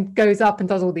 and then goes up and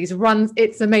does all these runs.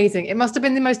 It's amazing. It must have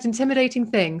been the most intimidating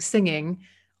thing, singing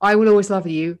I Will Always Love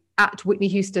You at Whitney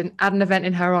Houston at an event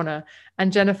in her honor.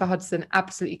 And Jennifer Hudson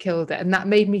absolutely killed it. And that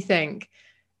made me think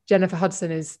Jennifer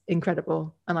Hudson is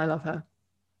incredible, and I love her.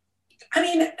 I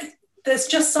mean, there's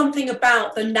just something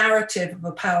about the narrative of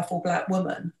a powerful Black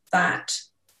woman that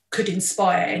could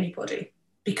inspire anybody.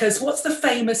 Because what's the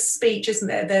famous speech, isn't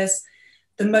there? There's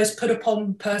the most put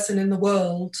upon person in the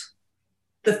world.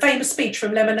 The famous speech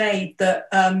from Lemonade that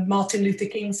Martin Luther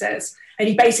King says, and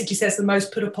he basically says the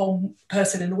most put upon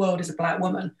person in the world is a Black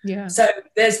woman. Yeah. So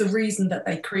there's the reason that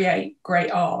they create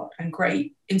great art and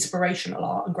great inspirational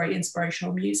art and great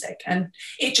inspirational music. And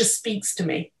it just speaks to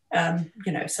me, so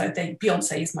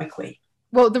Beyonce is my queen.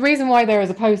 Well, the reason why there is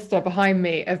a poster behind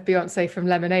me of Beyonce from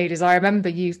Lemonade is I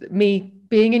remember me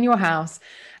being in your house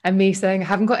and me saying, I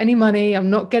haven't got any money, I'm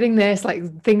not getting this,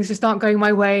 like things just aren't going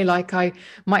my way, like I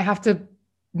might have to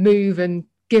move and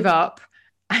give up.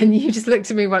 And you just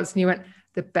looked at me once and you went,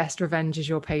 the best revenge is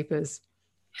your papers.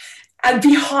 And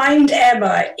behind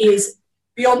Emma is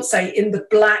Beyonce in the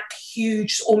black,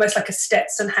 huge, almost like a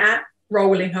Stetson hat,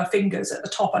 rolling her fingers at the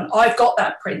top. And I've got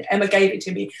that print. Emma gave it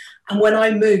to me. And when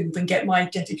I move and get my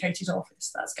dedicated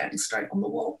office, that's going straight on the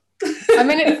wall. I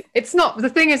mean, it's not, the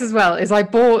thing is as well, is I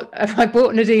bought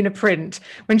Nadine a print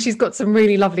when she's got some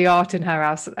really lovely art in her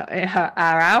house,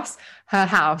 her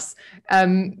house.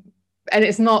 And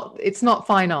it's not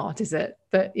fine art, is it?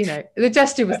 But, the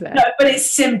gesture was there. No, but it's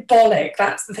symbolic.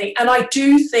 That's the thing. And I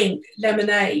do think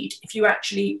Lemonade, if you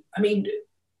actually,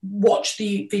 watch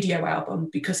the video album,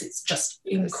 because it's just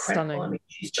incredible. I mean,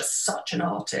 she's just such an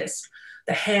artist.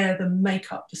 The hair, the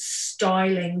makeup, the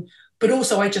styling, but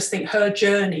also I just think her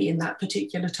journey in that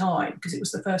particular time, because it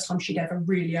was the first time she'd ever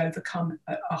really overcome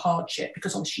a hardship,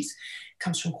 because obviously she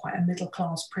comes from quite a middle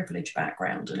class privileged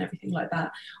background and everything like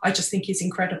that. I just think it's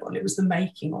incredible. It was the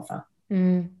making of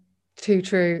her. Too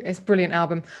true. It's a brilliant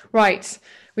album. Right,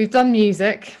 we've done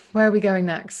music. Where are we going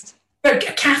next?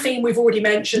 Caffeine, we've already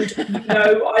mentioned.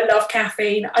 I love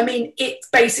caffeine. I mean, it's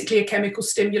basically a chemical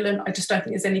stimulant. I just don't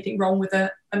think there's anything wrong with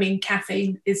it. I mean,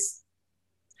 caffeine is...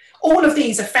 All of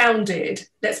these are founded,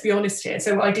 let's be honest here.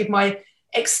 So I did my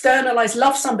externalized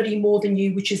love somebody more than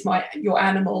you, which is your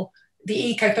animal,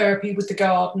 the ecotherapy with the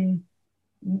garden,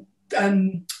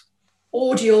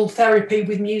 audial therapy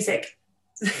with music,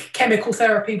 chemical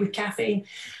therapy with caffeine.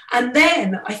 And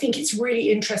then I think it's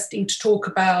really interesting to talk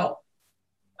about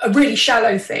a really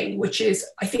shallow thing, which is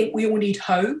I think we all need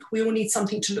hope. We all need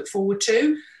something to look forward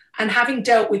to. And having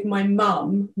dealt with my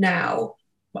mum now,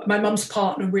 my mum's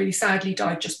partner really sadly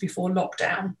died just before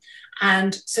lockdown.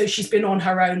 And so she's been on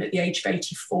her own at the age of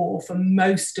 84 for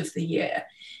most of the year.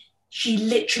 She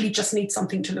literally just needs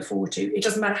something to look forward to. It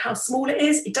doesn't matter how small it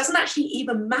is. It doesn't actually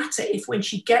even matter if when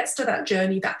she gets to that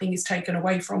journey, that thing is taken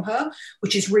away from her,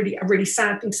 which is really a really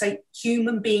sad thing to say.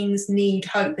 Human beings need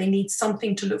hope. They need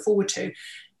something to look forward to.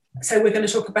 So we're going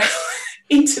to talk about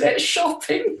internet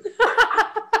shopping.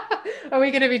 Are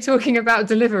we going to be talking about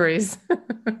deliveries?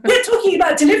 We're talking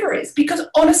about deliveries because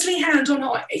honestly, hand on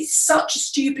heart, it's such a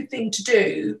stupid thing to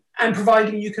do, and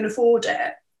providing you can afford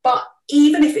it. But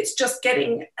even if it's just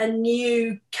getting a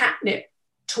new catnip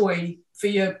toy for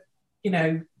your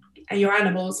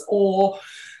animals, or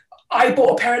I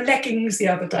bought a pair of leggings the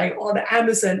other day on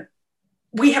Amazon.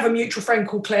 We have a mutual friend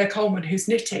called Claire Coleman who's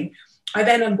knitting. I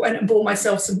then went and bought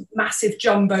myself some massive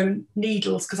jumbo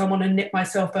needles because I want to knit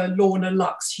myself a Lorna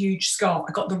Lux huge scarf.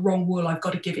 I got the wrong wool. I've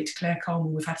got to give it to Claire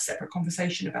Coleman. We've had a separate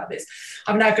conversation about this.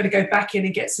 I'm now going to go back in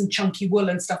and get some chunky wool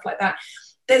and stuff like that.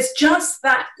 There's just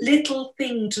that little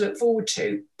thing to look forward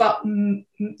to. But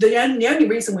the only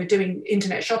reason we're doing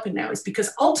internet shopping now is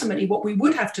because ultimately what we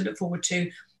would have to look forward to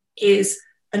is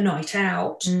a night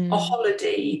out, a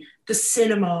holiday, the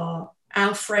cinema,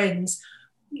 our friends.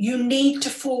 You need to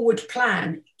forward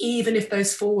plan, even if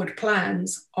those forward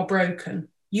plans are broken.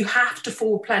 You have to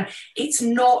forward plan. It's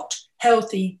not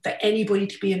healthy for anybody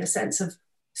to be in a sense of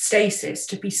stasis,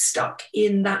 to be stuck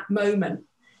in that moment.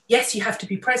 Yes, you have to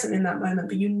be present in that moment,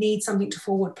 but you need something to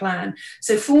forward plan.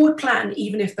 So forward plan,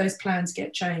 even if those plans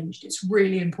get changed. It's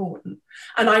really important.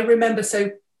 And I remember, so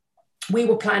we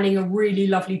were planning a really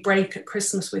lovely break at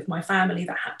Christmas with my family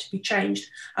that had to be changed,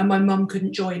 and my mum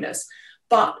couldn't join us.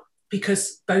 But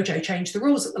because Bojo changed the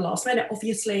rules at the last minute,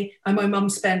 obviously. And my mum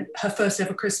spent her first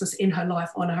ever Christmas in her life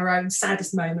on her own,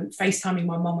 saddest moment, FaceTiming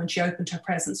my mum when she opened her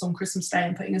presents on Christmas Day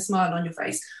and putting a smile on your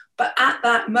face. But at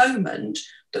that moment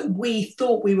that we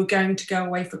thought we were going to go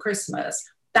away for Christmas,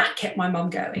 that kept my mum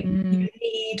going. You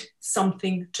need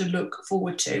something to look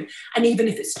forward to. And even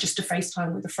if it's just a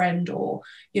FaceTime with a friend or,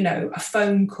 you know, a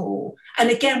phone call. And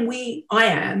again, we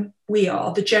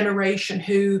are the generation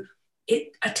who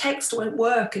a text won't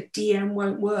work, a DM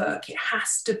won't work. It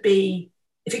has to be,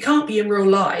 if it can't be in real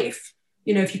life,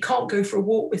 you know, if you can't go for a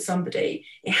walk with somebody,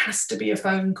 it has to be a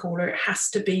phone call or it has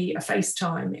to be a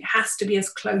FaceTime. It has to be as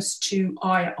close to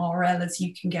IRL as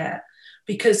you can get,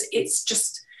 because it's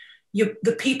just,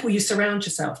 the people you surround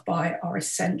yourself by are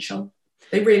essential.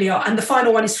 They really are. And the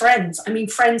final one is friends. I mean,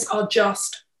 friends are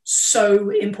just so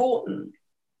important.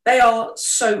 They are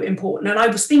so important. And I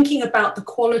was thinking about the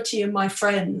quality of my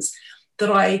friends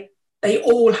that they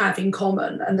all have in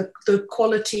common, and the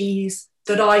qualities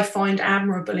that I find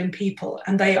admirable in people.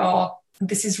 And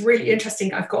this is really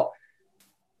interesting. I've got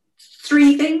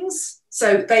 3 things.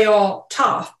 So they are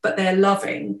tough, but they're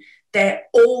loving. They're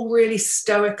all really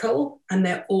stoical, and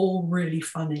they're all really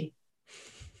funny.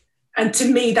 And to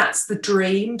me, that's the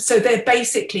dream. So they're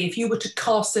basically, if you were to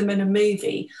cast them in a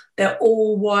movie, they're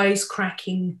all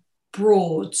wisecracking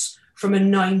broads from a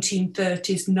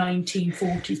 1930s,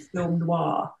 1940s film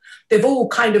noir. They've all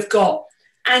kind of got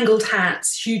angled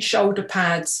hats, huge shoulder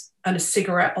pads, and a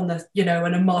cigarette on the, you know,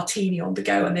 and a martini on the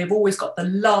go. And they've always got the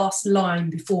last line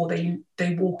before they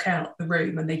walk out the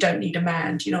room, and they don't need a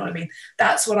man. Do you know what I mean?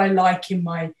 That's what I like in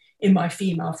my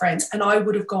female friends. And I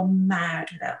would have gone mad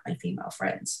without my female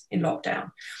friends in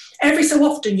lockdown. Every so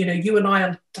often, you know, you and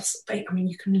I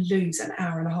you can lose an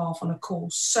hour and a half on a call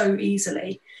so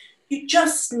easily. You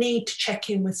just need to check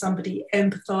in with somebody,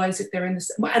 empathize if they're in the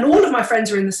same, and all of my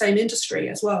friends are in the same industry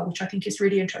as well, which I think is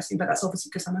really interesting, but that's obviously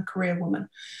because I'm a career woman.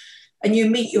 And you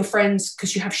meet your friends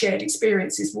because you have shared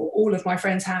experiences. What all of my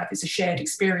friends have is a shared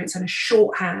experience and a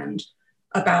shorthand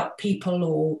about people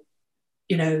or,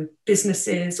 you know,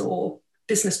 businesses or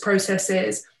business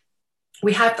processes.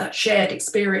 We have that shared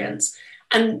experience.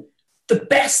 And the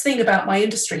best thing about my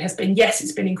industry has been, yes,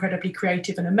 it's been incredibly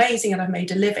creative and amazing, and I've made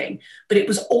a living, but it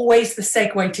was always the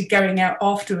segue to going out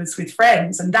afterwards with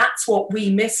friends. And that's what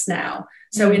we miss now.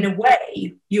 So in a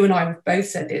way, you and I have both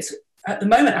said this, at the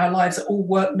moment, our lives are all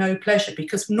work, no pleasure,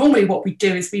 because normally what we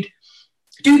do is we'd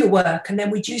do the work and then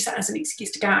we'd use that as an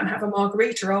excuse to go out and have a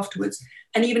margarita afterwards.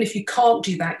 And even if you can't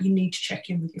do that, you need to check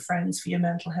in with your friends for your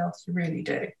mental health. You really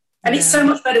do. And it's so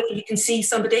much better when you can see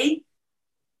somebody.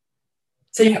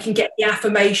 So you can get the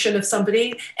affirmation of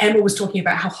somebody. Emma was talking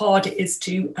about how hard it is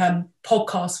to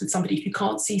podcast with somebody if you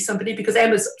can't see somebody, because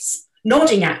Emma's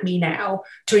nodding at me now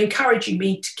to encouraging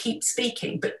me to keep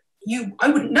speaking. But I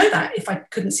wouldn't know that if I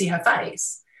couldn't see her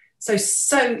face. So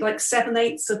like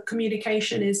 7/8 of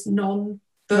communication is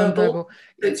non-verbal.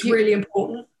 It's really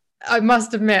important. I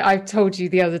must admit, I told you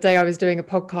the other day I was doing a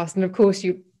podcast, and of course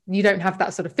you don't have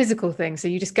that sort of physical thing. So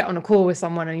you just get on a call with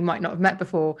someone and you might not have met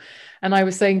before. And I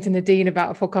was saying to Nadine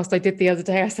about a podcast I did the other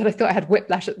day, I said I thought I had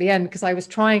whiplash at the end because I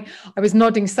was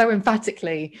nodding so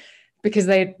emphatically because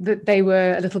they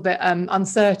were a little bit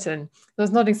uncertain. I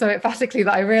was nodding so emphatically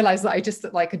that I realised that I just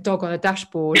looked like a dog on a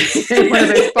dashboard in one of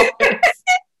those bubbles,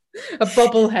 a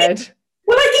bobblehead.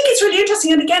 Well, I think it's really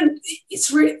interesting. And again,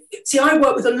 I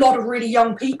work with a lot of really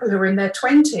young people who are in their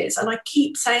 20s, and I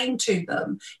keep saying to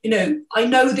them, you know, I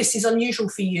know this is unusual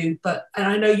for you, and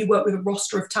I know you work with a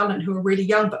roster of talent who are really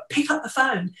young, but pick up the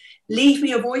phone, leave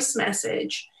me a voice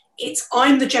message.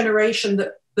 I'm the generation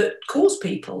that calls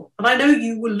people. And I know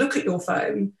you will look at your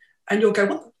phone and you'll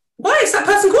go, why is that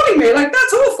person calling me? Like,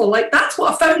 that's awful. Like, that's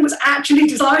what a phone was actually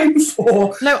designed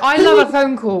for. No, I love a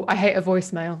phone call. I hate a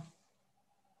voicemail.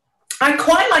 I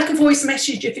quite like a voice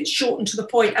message if it's short and to the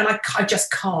point, and I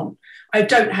just can't. I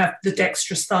don't have the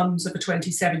dexterous thumbs of a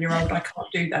 27-year-old. I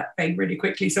can't do that thing really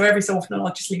quickly. So every so often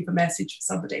I'll just leave a message for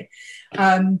somebody.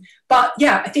 But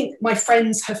yeah, I think my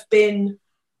friends have been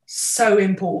so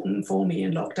important for me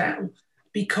in lockdown,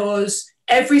 because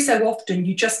every so often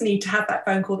you just need to have that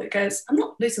phone call that goes, I'm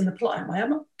not losing the plot, am I?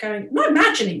 I'm not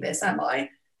imagining this, am I?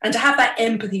 And to have that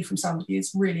empathy from somebody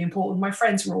is really important. My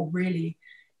friends are all really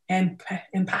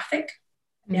empathic.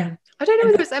 Yeah. I don't know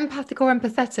whether it's empathic or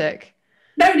empathetic.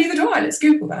 No, neither do I. Let's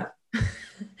Google that.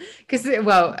 Because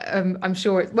I'm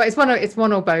sure it's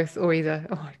one or both or either.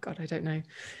 Oh my God, I don't know.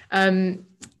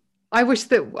 I wish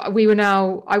that we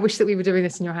were doing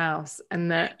this in your house,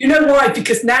 and that, you know why?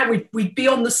 Because now we'd be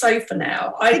on the sofa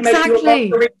now. I'd make you a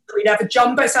margarita, we'd have a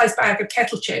jumbo-sized bag of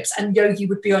kettle chips, and Yogi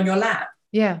would be on your lap.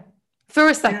 Yeah, for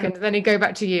a second, then he'd go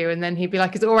back to you, and then he'd be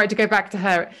like, is it all right to go back to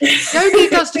her? Nobody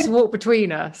does just walk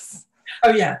between us.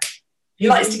 Oh yeah, he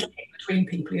likes to get in between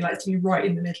people. He likes to be right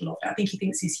in the middle of it. I think he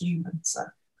thinks he's human. So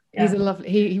yeah.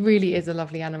 He really is a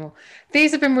lovely animal.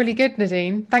 These have been really good,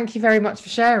 Nadine. Thank you very much for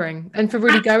sharing and for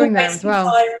really going there as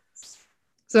well.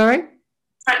 Sorry?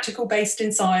 Practical, based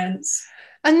in science.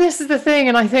 And this is the thing,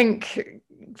 and I think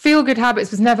Feel Good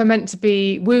Habits was never meant to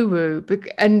be woo-woo,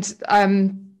 and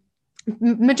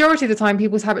majority of the time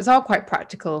people's habits are quite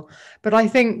practical, but I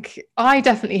think I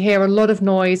definitely hear a lot of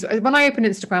noise. When I open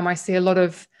Instagram, I see a lot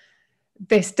of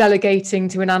this delegating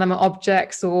to inanimate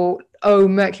objects, or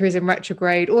Mercury's in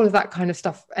retrograde, all of that kind of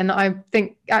stuff. And I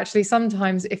think actually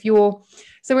sometimes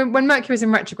when Mercury's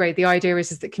in retrograde, the idea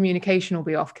is that communication will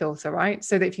be off kilter, right?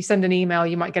 So that if you send an email,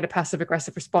 you might get a passive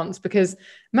aggressive response because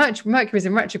Mercury's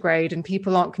in retrograde and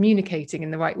people aren't communicating in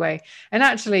the right way. And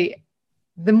actually,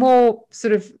 the more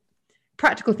sort of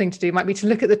practical thing to do might be to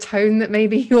look at the tone that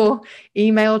maybe your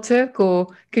email took, or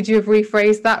could you have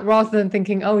rephrased that rather than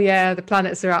thinking, oh yeah, the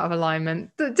planets are out of alignment.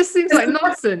 That just seems like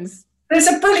nonsense. There's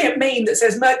a brilliant meme that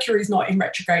says Mercury's not in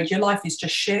retrograde, your life is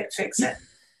just shit, fix it.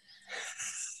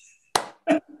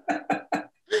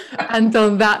 And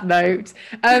on that note,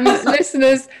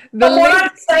 listeners, what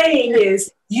I'm saying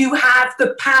is you have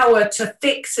the power to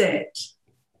fix it.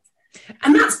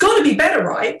 And that's got to be better,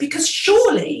 right? Because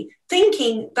surely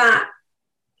thinking that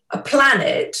a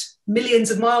planet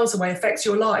millions of miles away affects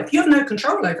your life, you have no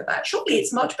control over that. Surely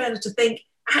it's much better to think,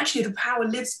 actually, the power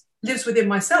lives within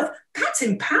myself. That's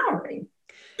empowering,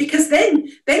 because then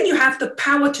you have the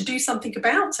power to do something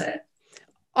about it.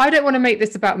 I don't want to make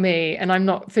this about me, and I'm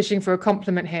not fishing for a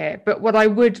compliment here, but what I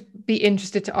would be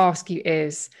interested to ask you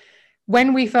is,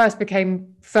 when we first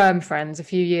became firm friends a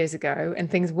few years ago and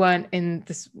things weren't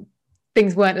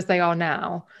as they are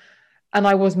now, and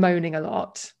I was moaning a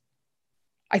lot,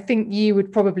 I think you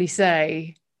would probably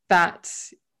say that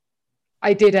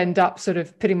I did end up sort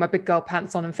of putting my big girl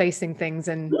pants on and facing things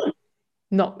and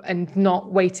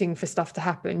not waiting for stuff to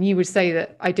happen. You would say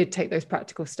that I did take those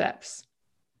practical steps.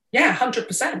 Yeah,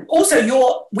 100%. Also,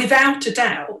 you're, without a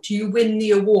doubt, you win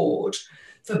the award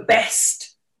for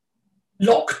best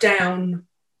lockdown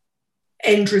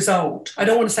end result. I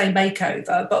don't want to say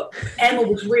makeover, but Emma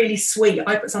was really sweet.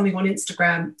 I put something on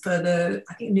Instagram for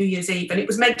I think New Year's Eve, and it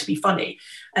was meant to be funny.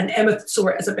 And Emma saw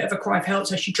it as a bit of a cry for help.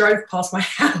 So she drove past my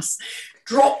house,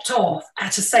 dropped off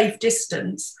at a safe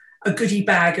distance a goodie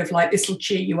bag of like, this will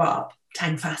cheer you up,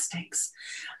 Tang Fastics,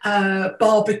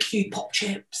 barbecue pop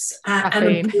chips, and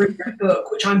a brilliant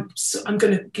book, which I'm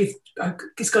going to give.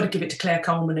 It's got to give it to Claire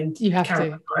Coleman and you have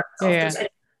Carol. to.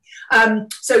 Yeah.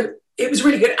 So it was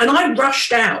really good. And I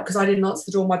rushed out because I didn't answer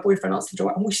the door. My boyfriend answered the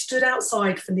door. And we stood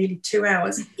outside for nearly 2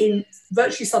 hours in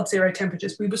virtually sub-zero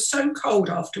temperatures. We were so cold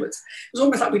afterwards. It was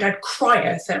almost like we'd had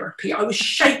cryotherapy. I was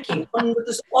shaking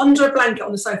under a blanket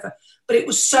on the sofa. But it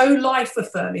was so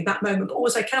life-affirming, that moment. But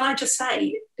also, can I just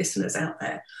say, listeners out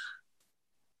there,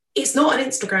 it's not an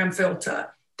Instagram filter.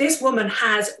 This woman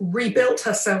has rebuilt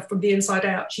herself from the inside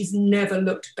out. She's never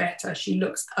looked better. She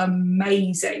looks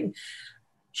amazing.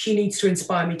 She needs to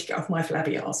inspire me to get off my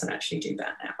flabby arse and actually do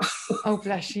that now. Oh,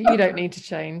 bless you. You don't need to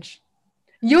change.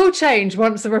 You'll change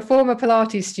once the Reformer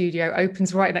Pilates studio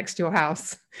opens right next to your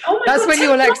house. Oh my That's God, when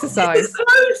you'll exercise. It's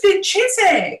closed in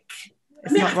Chiswick.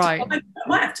 It's not right. I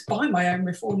might have to buy my own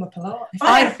Reformer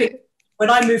Pilates. When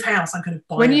I move house, I'm going to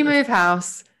buy it. When you move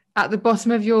house, at the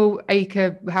bottom of your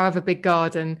acre, however big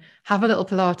garden, have a little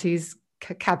Pilates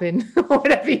cabin or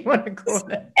whatever you want to call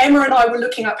it. Emma and I were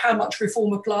looking up how much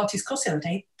Reformer Pilates cost the other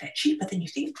day. They're cheaper than you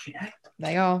think, you know.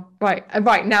 They are.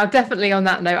 Right now, definitely on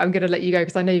that note, I'm going to let you go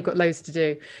because I know you've got loads to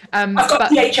do. I've got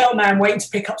the DHL man waiting to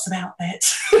pick up some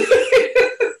outlets.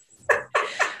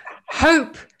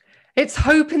 Hope. It's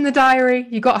hope in the diary.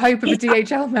 You got hope of a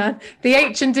DHL man. The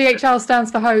H in DHL stands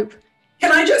for hope.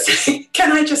 Can I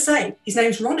just say his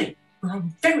name's Ronnie. We're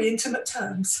on very intimate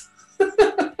terms.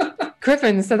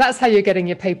 Criven, so that's how you're getting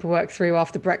your paperwork through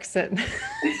after Brexit.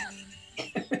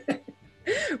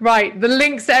 Right, the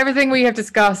links to everything we have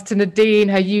discussed, to Nadine,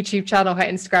 her YouTube channel, her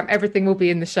Instagram, everything will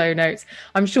be in the show notes.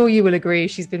 I'm sure you will agree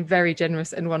she's been very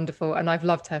generous and wonderful, and I've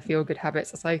loved her Feel Good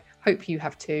Habits, as I hope you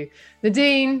have too.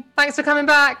 Nadine, thanks for coming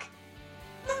back.